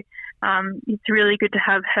 So it's really good to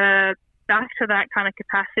have her back to that kind of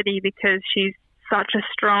capacity, because she's such a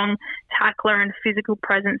strong tackler and physical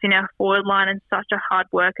presence in our forward line and such a hard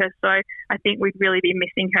worker. So I think we'd really be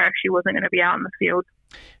missing her if she wasn't going to be out in the field.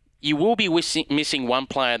 You will be missing one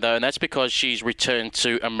player, though, and that's because she's returned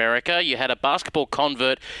to America. You had a basketball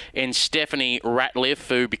convert in Stephanie Ratliff,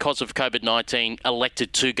 who, because of COVID-19,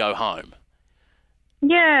 elected to go home.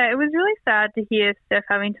 Yeah, it was really sad to hear Steph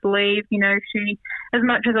having to leave. She, as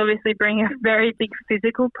much as obviously bringing a very big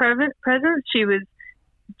physical presence, she was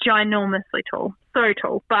ginormously tall, so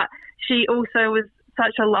tall. But she also was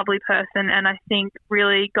such a lovely person, and I think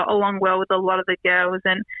really got along well with a lot of the girls.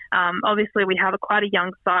 And obviously we have quite a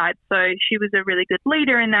young side, so she was a really good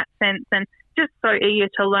leader in that sense, and just so eager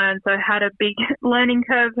to learn. So had a big learning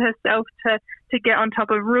curve herself to get on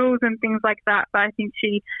top of rules and things like that. But I think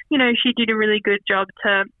she did a really good job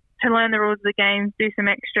to learn the rules of the game, do some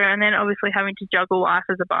extra, and then obviously having to juggle life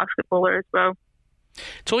as a basketballer as well.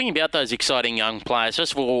 Talking about those exciting young players,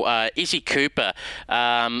 first of all, Izzy Cooper,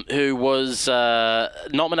 who was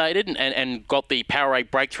nominated and got the Powerade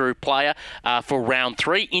Breakthrough Player for round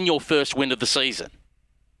 3 in your first win of the season.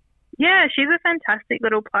 Yeah, she's a fantastic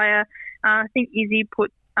little player. I think Izzy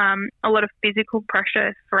put a lot of physical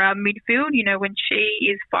pressure for our midfield. When she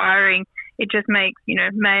is firing, it just makes,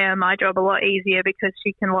 my job a lot easier, because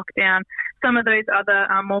she can lock down some of those other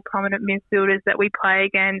more prominent midfielders that we play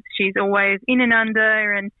against. She's always in and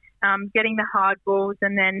under and getting the hard balls,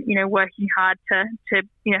 and then, working hard to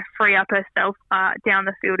free up herself down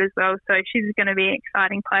the field as well. So she's going to be an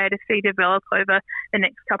exciting player to see develop over the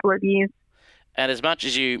next couple of years. And as much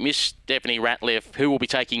as you miss Stephanie Ratliff, who will be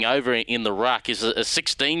taking over in the ruck is a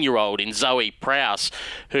 16-year-old in Zoe Prowse,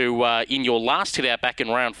 who in your last hit-out back in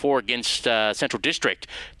round 4 against Central District,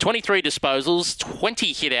 23 disposals,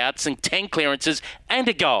 20 hit-outs and 10 clearances and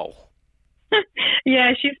a goal.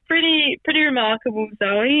 Yeah, she's pretty remarkable,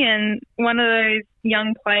 Zoe, and one of those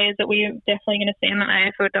young players that we're definitely going to see on the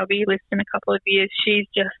AFLW list in a couple of years.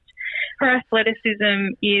 Her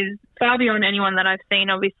athleticism is far beyond anyone that I've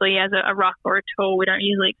seen. Obviously, as a ruck or a tall, we don't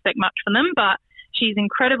usually expect much from them, but she's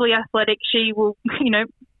incredibly athletic. She will,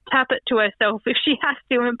 tap it to herself if she has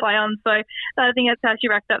to and play on. So I think that's how she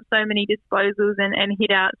racked up so many disposals and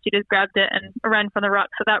hit outs. She just grabbed it and ran from the ruck.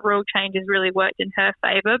 So that rule change has really worked in her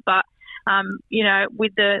favour. But,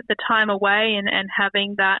 with the time away and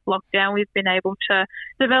having that lockdown, we've been able to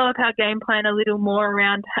develop our game plan a little more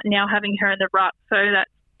around now having her in the ruck. So that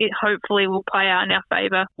it hopefully will play out in our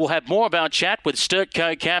favour. We'll have more of our chat with Sturt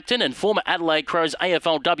co-captain and former Adelaide Crows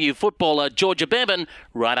AFLW footballer Georgia Bevan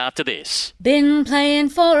right after this. Been playing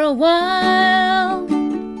for a while,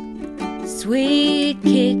 sweet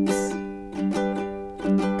kicks,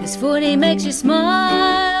 'cause footy makes you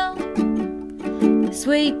smile,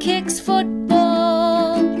 Sweet Kicks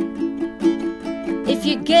football. If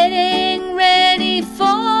you're getting ready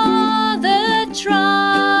for the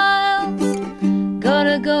trials,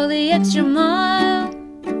 gotta go the extra mile,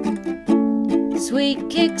 Sweet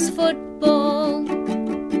Kicks football.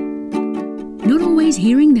 Not always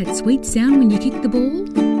hearing that sweet sound when you kick the ball?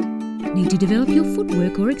 Need to develop your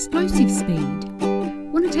footwork or explosive speed?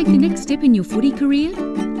 Want to take the next step in your footy career?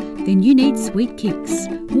 Then you need Sweet Kicks.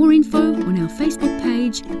 More info on our Facebook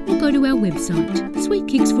page or go to our website,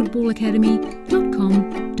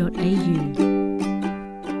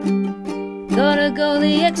 sweetkicksfootballacademy.com.au. Gotta go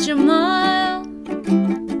the extra mile,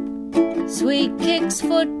 Sweet Kicks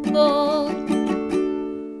football.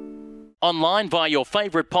 Online via your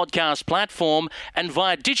favourite podcast platform and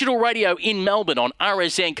via digital radio in Melbourne on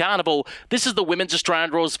RSN Carnival. This is the Women's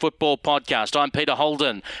Australian Rules Football Podcast. I'm Peter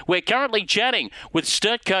Holden. We're currently chatting with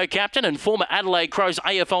Sturt co-captain and former Adelaide Crows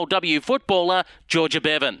AFLW footballer Georgia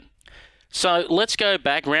Bevan. So let's go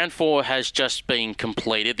back. Round 4 has just been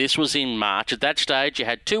completed. This was in March. At that stage, you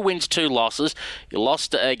had 2 wins, 2 losses. You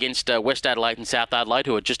lost against West Adelaide and South Adelaide,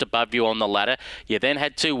 who are just above you on the ladder. You then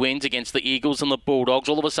had 2 wins against the Eagles and the Bulldogs.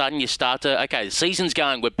 All of a sudden, you start to, okay, the season's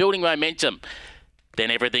going. We're building momentum. Then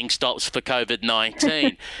everything stops for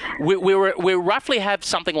COVID-19. we roughly have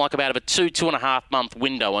something like about a 2.5 month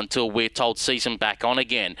window until we're told season back on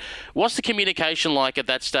again. What's the communication like at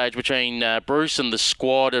that stage between Bruce and the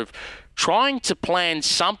squad of trying to plan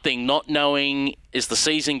something, not knowing, is the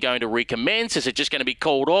season going to recommence? Is it just going to be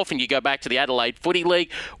called off and you go back to the Adelaide Footy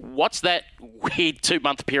League? What's that weird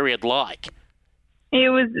 2-month period like? It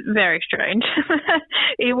was very strange.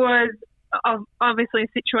 It was obviously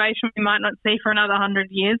a situation we might not see for another 100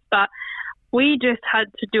 years, but we just had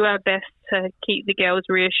to do our best to keep the girls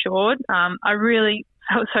reassured. I really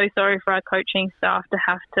felt so sorry for our coaching staff to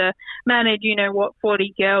have to manage,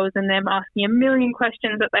 40 girls and them asking a million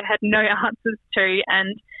questions that they had no answers to.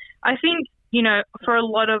 And I think, for a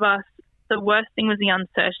lot of us, the worst thing was the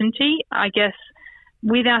uncertainty. I guess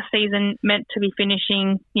with our season meant to be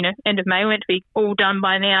finishing, end of May, meant to be all done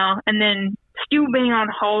by now, and then still being on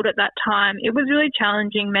hold at that time, it was really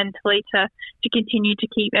challenging mentally to continue to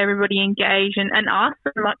keep everybody engaged and ask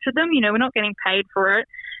so much of them. We're not getting paid for it.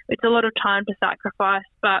 It's a lot of time to sacrifice,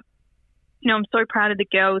 but, I'm so proud of the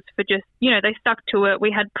girls for just, they stuck to it.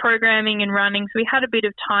 We had programming and running, so we had a bit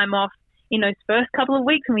of time off in those first couple of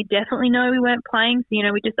weeks, and we definitely know we weren't playing.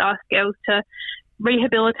 So, we just asked girls to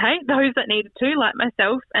rehabilitate those that needed to, like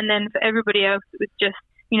myself, and then for everybody else, it was just,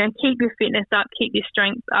 keep your fitness up, keep your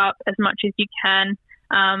strength up as much as you can.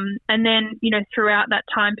 And then, throughout that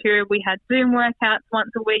time period, we had Zoom workouts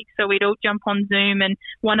once a week. So we'd all jump on Zoom and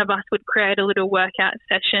one of us would create a little workout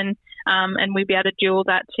session and we'd be able to do all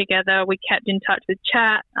that together. We kept in touch with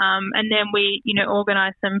chat. And then we,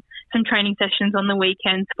 organised some training sessions on the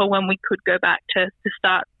weekends for when we could go back to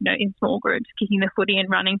start, in small groups, kicking the footy and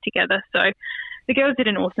running together. So the girls did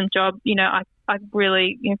an awesome job. I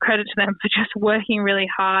really credit to them for just working really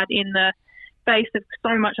hard in the face of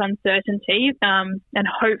so much uncertainty, and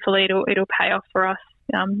hopefully it'll pay off for us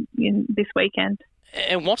in this weekend.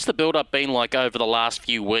 And what's the build-up been like over the last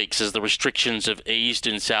few weeks as the restrictions have eased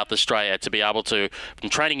in South Australia to be able to, from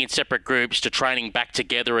training in separate groups to training back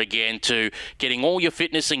together again to getting all your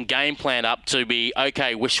fitness and game plan up to be,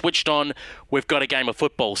 okay, we're switched on, we've got a game of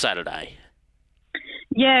football Saturday?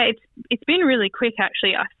 Yeah, it's been really quick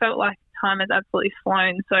actually. I felt like time has absolutely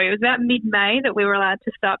flown. So it was about mid-May that we were allowed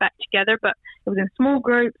to start back together, but it was in small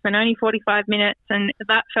groups and only 45 minutes, and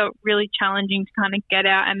that felt really challenging to kind of get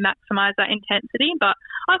out and maximise that intensity. But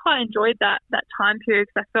I quite enjoyed that time period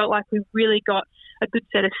because I felt like we really got a good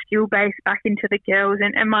set of skill base back into the girls.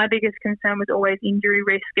 And my biggest concern was always injury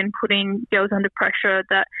risk and putting girls under pressure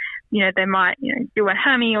that, they might, do a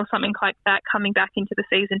hammy or something like that coming back into the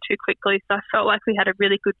season too quickly. So I felt like we had a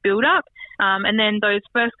really good build-up. And then those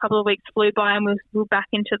first couple of weeks flew by and we were back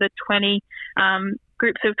into the 20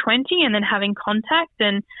 groups of 20 and then having contact.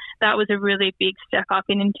 And that was a really big step up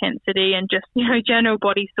in intensity and just, general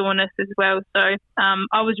body soreness as well. So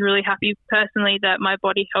I was really happy personally that my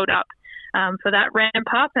body held up for that ramp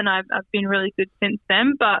up, and I've been really good since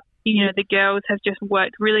then. But, the girls have just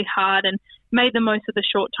worked really hard and made the most of the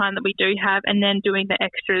short time that we do have, and then doing the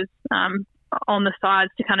extras on the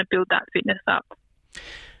sides to kind of build that fitness up.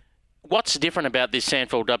 What's different about this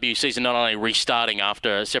SANFLW season, not only restarting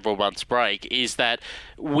after several months' break, is that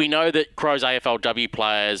we know that Crows AFLW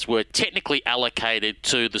players were technically allocated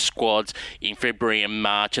to the squads in February and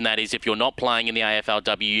March, and that is if you're not playing in the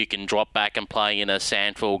AFLW, you can drop back and play in a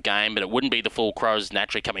SANFL game, but it wouldn't be the full Crows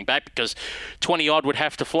naturally coming back because 20-odd would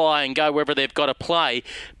have to fly and go wherever they've got to play.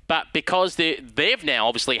 But because they've now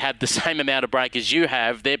obviously had the same amount of break as you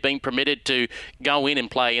have, they've been permitted to go in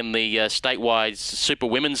and play in the statewide Super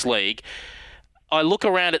Women's League. I look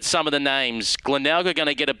around at some of the names. Glenelg are going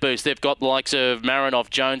to get a boost. They've got the likes of Marinoff,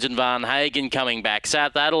 Jones and Van Hagen coming back.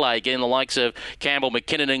 South Adelaide getting the likes of Campbell,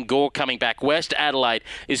 McKinnon and Gore coming back. West Adelaide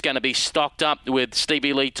is going to be stocked up with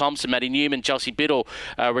Stevie Lee Thompson, Maddie Newman, Chelsea Biddle,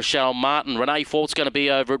 Rochelle Martin. Renee Fort's going to be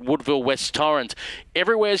over at Woodville, West Torrens.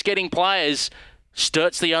 Everywhere's getting players.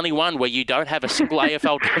 Sturt's the only one where you don't have a single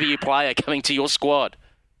AFLW player coming to your squad.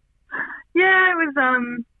 Yeah, it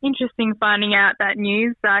was interesting finding out that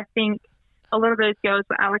news. I think a lot of those girls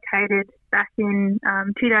were allocated back in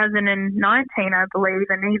 2019, I believe,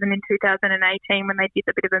 and even in 2018 when they did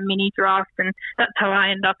a bit of a mini draft, and that's how I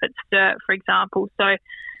ended up at Sturt, for example. So,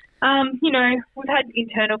 we've had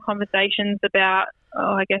internal conversations about,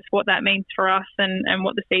 I guess, what that means for us and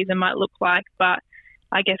what the season might look like, but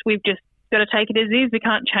I guess we've just got to take it as is. We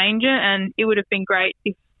can't change it, and it would have been great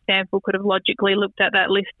if SANFL could have logically looked at that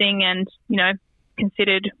listing and,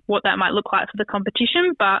 considered what that might look like for the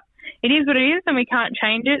competition. But it is what it is and we can't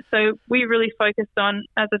change it. So we really focused on,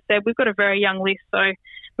 as I said, we've got a very young list. So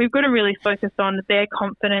we've got to really focus on their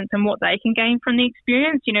confidence and what they can gain from the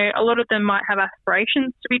experience. A lot of them might have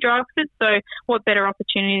aspirations to be drafted. So what better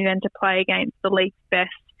opportunity than to play against the league's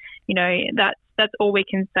best? That's all we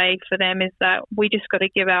can say for them is that we just got to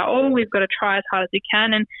give our all. We've got to try as hard as we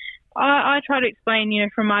can. And I try to explain,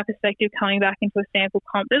 from my perspective, coming back into a SANFL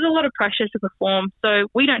comp, there's a lot of pressure to perform. So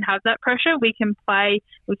we don't have that pressure. We can play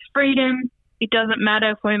with freedom. It doesn't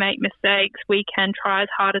matter if we make mistakes. We can try as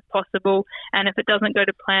hard as possible. And if it doesn't go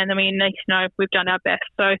to plan, then we at least know we've done our best.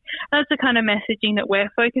 So that's the kind of messaging that we're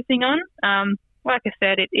focusing on. Like I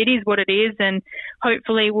said, it is what it is, and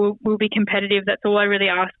hopefully we'll be competitive. That's all I really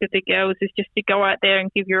ask of the girls is just to go out there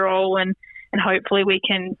and give your all, and hopefully we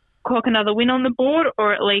can clock another win on the board,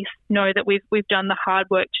 or at least know that we've done the hard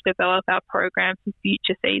work to develop our program for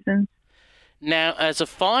future seasons. Now, as of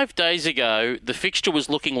 5 days ago, the fixture was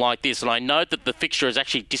looking like this, and I note that the fixture has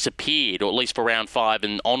actually disappeared, or at least for round 5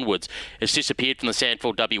 and onwards, it's disappeared from the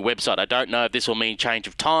SANFL-W website. I don't know if this will mean change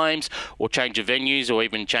of times or change of venues or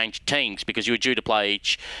even change of teams, because you were due to play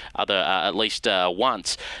each other at least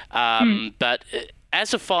once. But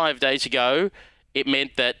as of 5 days ago, it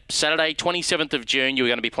meant that Saturday, 27th of June, you were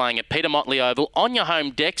going to be playing at Peter Motley Oval on your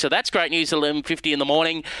home deck, so that's great news at 11:50 in the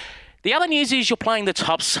morning. The other news is you're playing the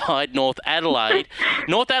top side, North Adelaide.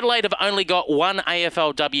 North Adelaide have only got one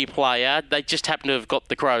AFLW player. They just happen to have got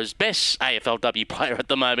the Crows' best AFLW player at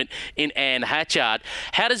the moment in Anne Hatchard.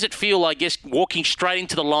 How does it feel, I guess, walking straight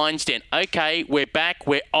into the lion's den? Okay, we're back,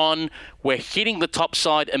 we're on, we're hitting the top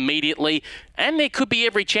side immediately, and there could be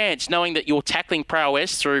every chance, knowing that your tackling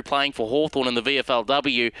prowess through playing for Hawthorn in the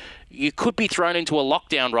VFLW, you could be thrown into a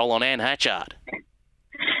lockdown role on Anne Hatchard.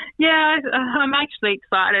 Yeah, I'm actually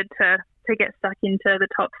excited to get stuck into the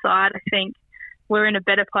top side. I think we're in a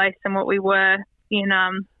better place than what we were in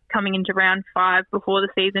coming into round 5 before the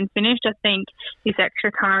season finished. I think this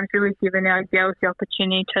extra time's really given our girls the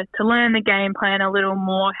opportunity to learn the game plan a little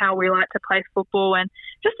more, how we like to play football, and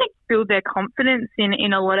just to build their confidence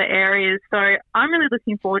in a lot of areas. So I'm really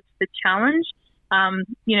looking forward to the challenge.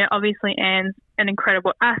 Obviously Anne's an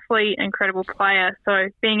incredible athlete, incredible player. So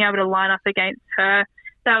being able to line up against her,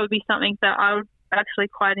 that would be something that I would actually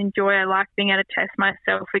quite enjoy. I like being able to test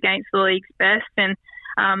myself against the league's best. And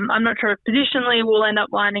I'm not sure if positionally we'll end up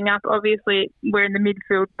lining up. Obviously, we're in the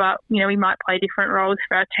midfield, but, we might play different roles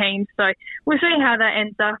for our team. So we'll see how that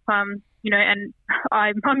ends up. And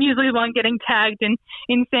I'm usually the one getting tagged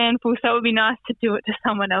in SANFL, so it would be nice to do it to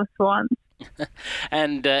someone else once.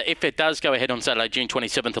 And if it does go ahead on Saturday, June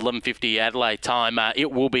 27th, 11:50 Adelaide time,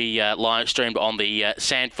 it will be live streamed on the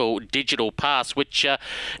SANFL Digital Pass, which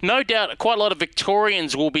no doubt quite a lot of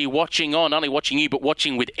Victorians will be watching on, not only watching you, but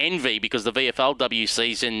watching with envy, because the VFLW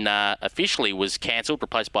season officially was cancelled,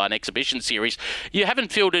 replaced by an exhibition series. You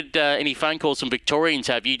haven't fielded any phone calls from Victorians,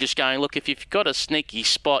 have you? Just going, look, if you've got a sneaky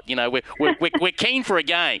spot, we're keen for a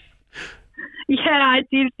game. Yeah, I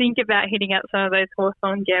did think about hitting up some of those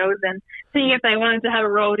Hawthorn girls and seeing if they wanted to have a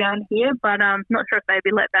roll down here, but I'm not sure if they'd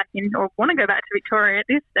be let back in or want to go back to Victoria at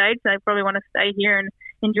this stage. They probably want to stay here and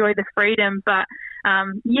enjoy the freedom. But,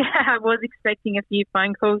 I was expecting a few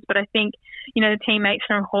phone calls, but I think, the teammates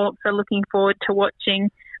from Hawks are looking forward to watching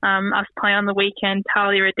us play on the weekend.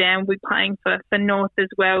 Talia Adam will be playing for North as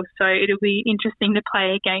well, so it'll be interesting to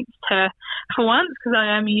play against her for once, because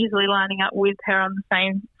I am usually lining up with her on the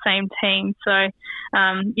same team. So,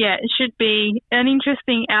 it should be an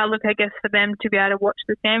interesting outlook, I guess, for them to be able to watch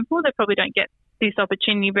the SANFL. They probably don't get this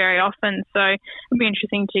opportunity very often, so it'll be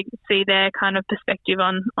interesting to see their kind of perspective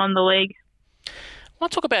on the league. I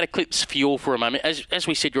want to talk about Eclipse Fuel for a moment. As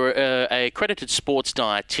we said, you're a accredited sports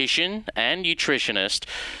dietitian and nutritionist.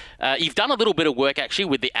 You've done a little bit of work, actually,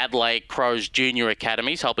 with the Adelaide Crows Junior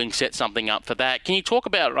Academies, helping set something up for that. Can you talk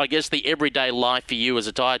about, I guess, the everyday life for you as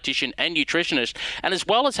a dietitian and nutritionist, and as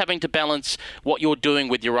well as having to balance what you're doing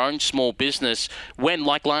with your own small business when,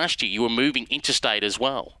 like last year, you were moving interstate as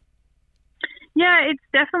well? Yeah, it's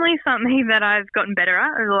definitely something that I've gotten better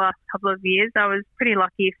at over the last couple of years. I was pretty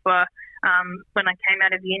lucky for when I came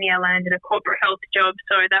out of uni, I landed a corporate health job,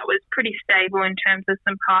 so that was pretty stable in terms of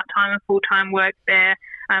some part-time and full-time work there.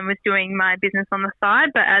 I was doing my business on the side,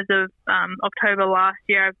 but as of October last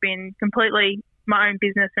year, I've been completely my own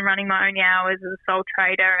business and running my own hours as a sole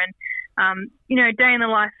trader. And, day in the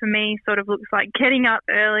life for me sort of looks like getting up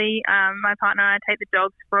early. My partner and I take the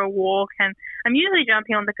dogs for a walk, and I'm usually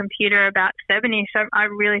jumping on the computer about 7-ish. So I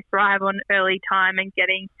really thrive on early time and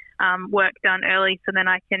getting work done early, so then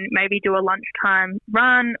I can maybe do a lunchtime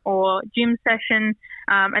run or gym session,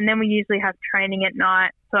 and then we usually have training at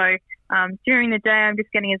night. So during the day, I'm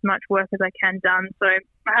just getting as much work as I can done. So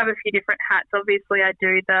I have a few different hats. Obviously, I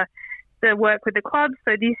do the work with the clubs.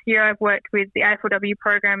 So this year I've worked with the AFLW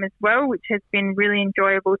program as well, which has been really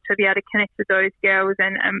enjoyable to be able to connect with those girls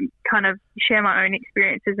and kind of share my own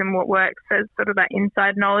experiences and what works as sort of that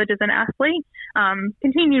inside knowledge as an athlete.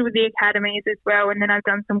 Continued with the academies as well, and then I've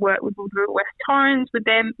done some work with Woodville West Torrens with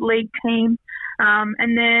their league team,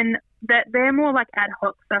 and then that they're more like ad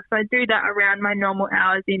hoc stuff. So I do that around my normal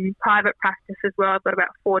hours in private practice as well. I've got about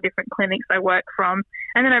 4 different clinics I work from.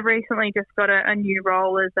 And then I've recently just got a new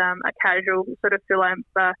role as a casual sort of fill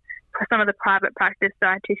for some of the private practice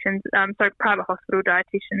dietitians, so private hospital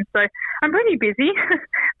dietitians. So I'm pretty busy.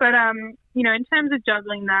 But, in terms of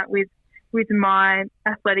juggling that with my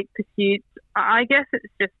athletic pursuits, I guess it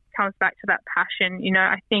just comes back to that passion.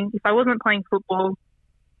 I think if I wasn't playing football,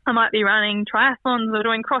 I might be running triathlons or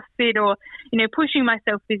doing CrossFit or, pushing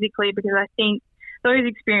myself physically, because I think those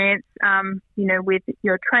experiences, with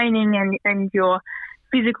your training and your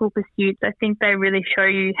physical pursuits, I think they really show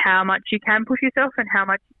you how much you can push yourself and how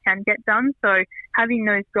much you can get done. So having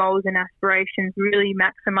those goals and aspirations really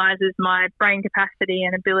maximises my brain capacity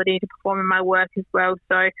and ability to perform in my work as well.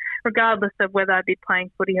 So regardless of whether I'd be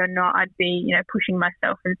playing footy or not, I'd be, pushing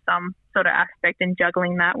myself in some sort of aspect and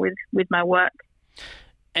juggling that with my work.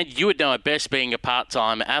 And you would know it best being a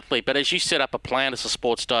part-time athlete, but as you set up a plan as a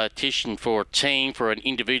sports dietitian for a team, for an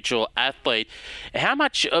individual athlete, how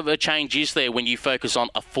much of a change is there when you focus on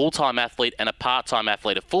a full-time athlete and a part-time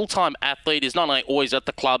athlete? A full-time athlete is not only always at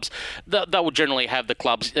the clubs, they will generally have the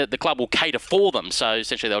club will cater for them. So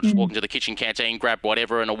essentially they'll just walk into the kitchen canteen, grab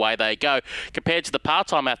whatever, and away they go. Compared to the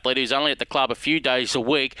part-time athlete who's only at the club a few days a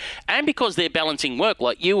week, and because they're balancing work,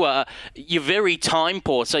 like you are, you're very time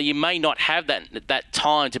poor, so you may not have that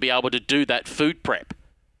time to be able to do that food prep.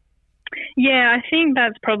 Yeah, I think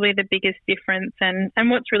that's probably the biggest difference, and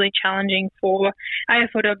what's really challenging for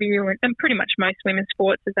AFLW and pretty much most women's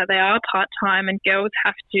sports is that they are part-time, and girls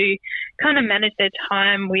have to kind of manage their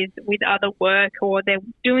time with other work, or they're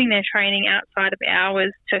doing their training outside of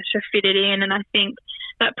hours to fit it in. And I think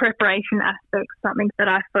that preparation aspect is something that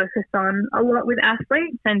I focus on a lot with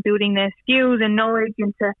athletes, and building their skills and knowledge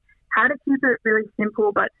into how to keep it really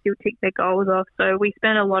simple but still tick their goals off. So we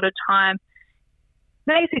spend a lot of time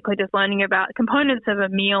basically just learning about components of a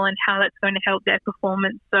meal and how that's going to help their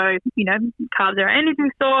performance. So, carbs are our energy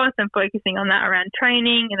source, and focusing on that around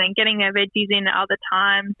training, and then getting their veggies in at other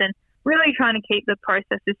times, and really trying to keep the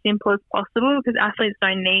process as simple as possible, because athletes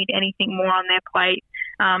don't need anything more on their plate.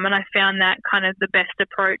 And I found that kind of the best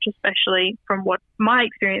approach, especially from what my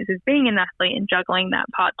experience is being an athlete and juggling that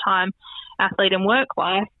part-time athlete and work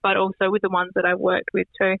life, but also with the ones that I've worked with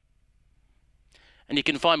too. And you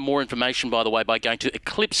can find more information, by the way, by going to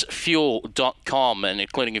eclipsefuel.com, and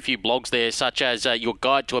including a few blogs there, such as your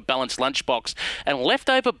guide to a balanced lunchbox and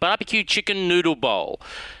leftover barbecue chicken noodle bowl.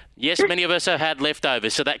 Yes, many of us have had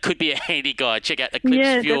leftovers, so that could be a handy guide. Check out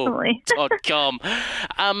eclipsefuel.com.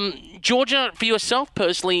 Georgia, for yourself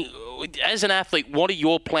personally, as an athlete, what are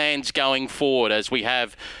your plans going forward as we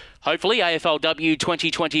have, hopefully, AFLW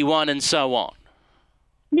 2021 and so on?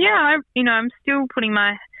 Yeah, I'm still putting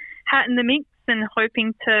my hat in the mix and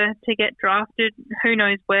hoping to get drafted, who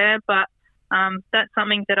knows where, but that's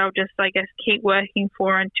something that I'll just, keep working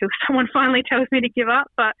for until someone finally tells me to give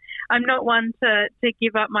up. But I'm not one to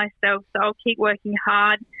give up myself, so I'll keep working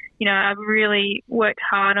hard. I've really worked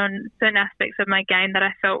hard on certain aspects of my game that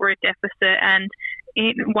I felt were a deficit, and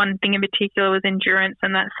one thing in particular was endurance,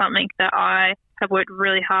 and that's something that I have worked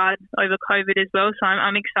really hard over COVID as well. So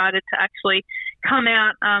I'm excited to actually come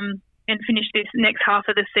out and finish this next half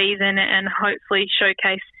of the season and hopefully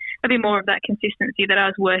showcase a bit more of that consistency that I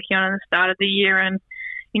was working on at the start of the year. And,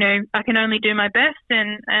 I can only do my best,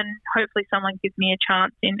 and hopefully someone gives me a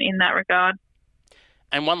chance in that regard.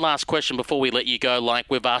 And one last question before we let you go, like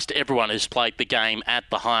we've asked everyone who's played the game at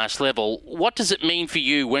the highest level. What does it mean for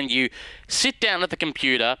you when you sit down at the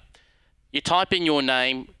computer, you type in your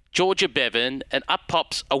name, Georgia Bevan, and up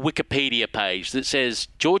pops a Wikipedia page that says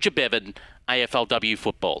Georgia Bevan, AFLW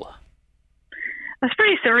footballer? That's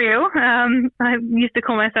pretty surreal. I used to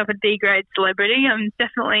call myself a D-grade celebrity. I'm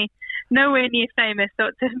definitely nowhere near famous, so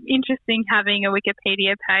it's interesting having a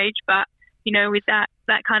Wikipedia page. But, with that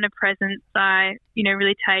kind of presence, I,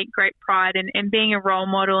 really take great pride in being a role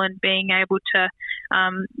model and being able to,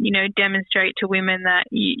 demonstrate to women that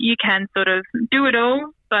you can sort of do it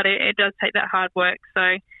all, but it does take that hard work.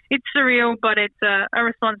 So it's surreal, but it's a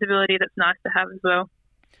responsibility that's nice to have as well.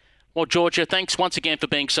 Well, Georgia, thanks once again for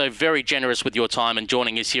being so very generous with your time and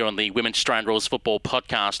joining us here on the Women's Australian Rules Football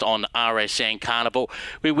podcast on RSN Carnival.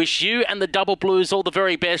 We wish you and the Double Blues all the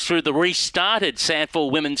very best through the restarted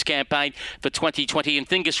Sandford Women's campaign for 2020, and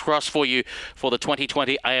fingers crossed for you for the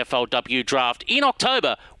 2020 AFLW draft in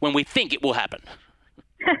October, when we think it will happen.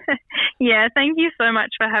 Yeah, thank you so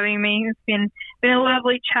much for having me. It's been a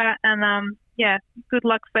lovely chat, and good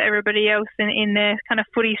luck for everybody else in their kind of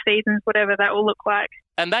footy seasons, whatever that will look like.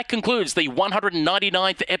 And that concludes the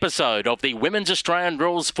 199th episode of the Women's Australian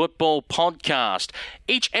Rules Football podcast.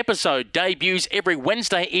 Each episode debuts every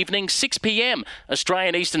Wednesday evening, 6 p.m.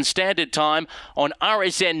 Australian Eastern Standard Time on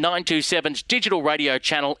RSN 927's digital radio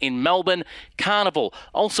channel in Melbourne, Carnival.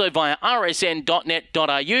 Also via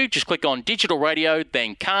rsn.net.au, just click on digital radio,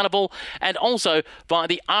 then Carnival. And also via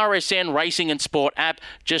the RSN Racing and Sport app,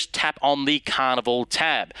 just tap on the Carnival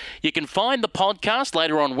tab. You can find the podcast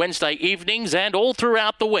later on Wednesday evenings and all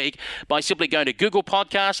throughout the week by simply going to Google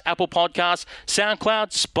Podcasts, Apple Podcasts,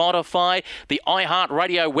 SoundCloud, Spotify, the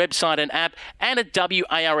iHeartRadio website and app, and at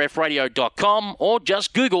warfradio.com, or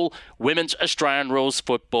just Google Women's Australian Rules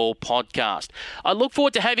Football Podcast. I look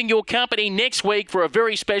forward to having your company next week for a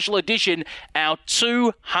very special edition, our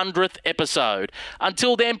 200th episode.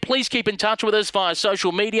 Until then, please keep in touch with us via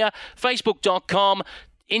social media, facebook.com,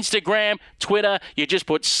 Instagram, Twitter. You just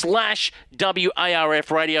put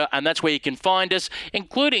 /WARF Radio, and that's where you can find us,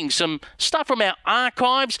 including some stuff from our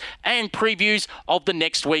archives and previews of the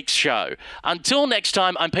next week's show. Until next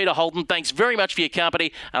time, I'm Peter Holden. Thanks very much for your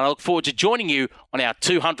company, and I look forward to joining you on our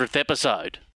 200th episode.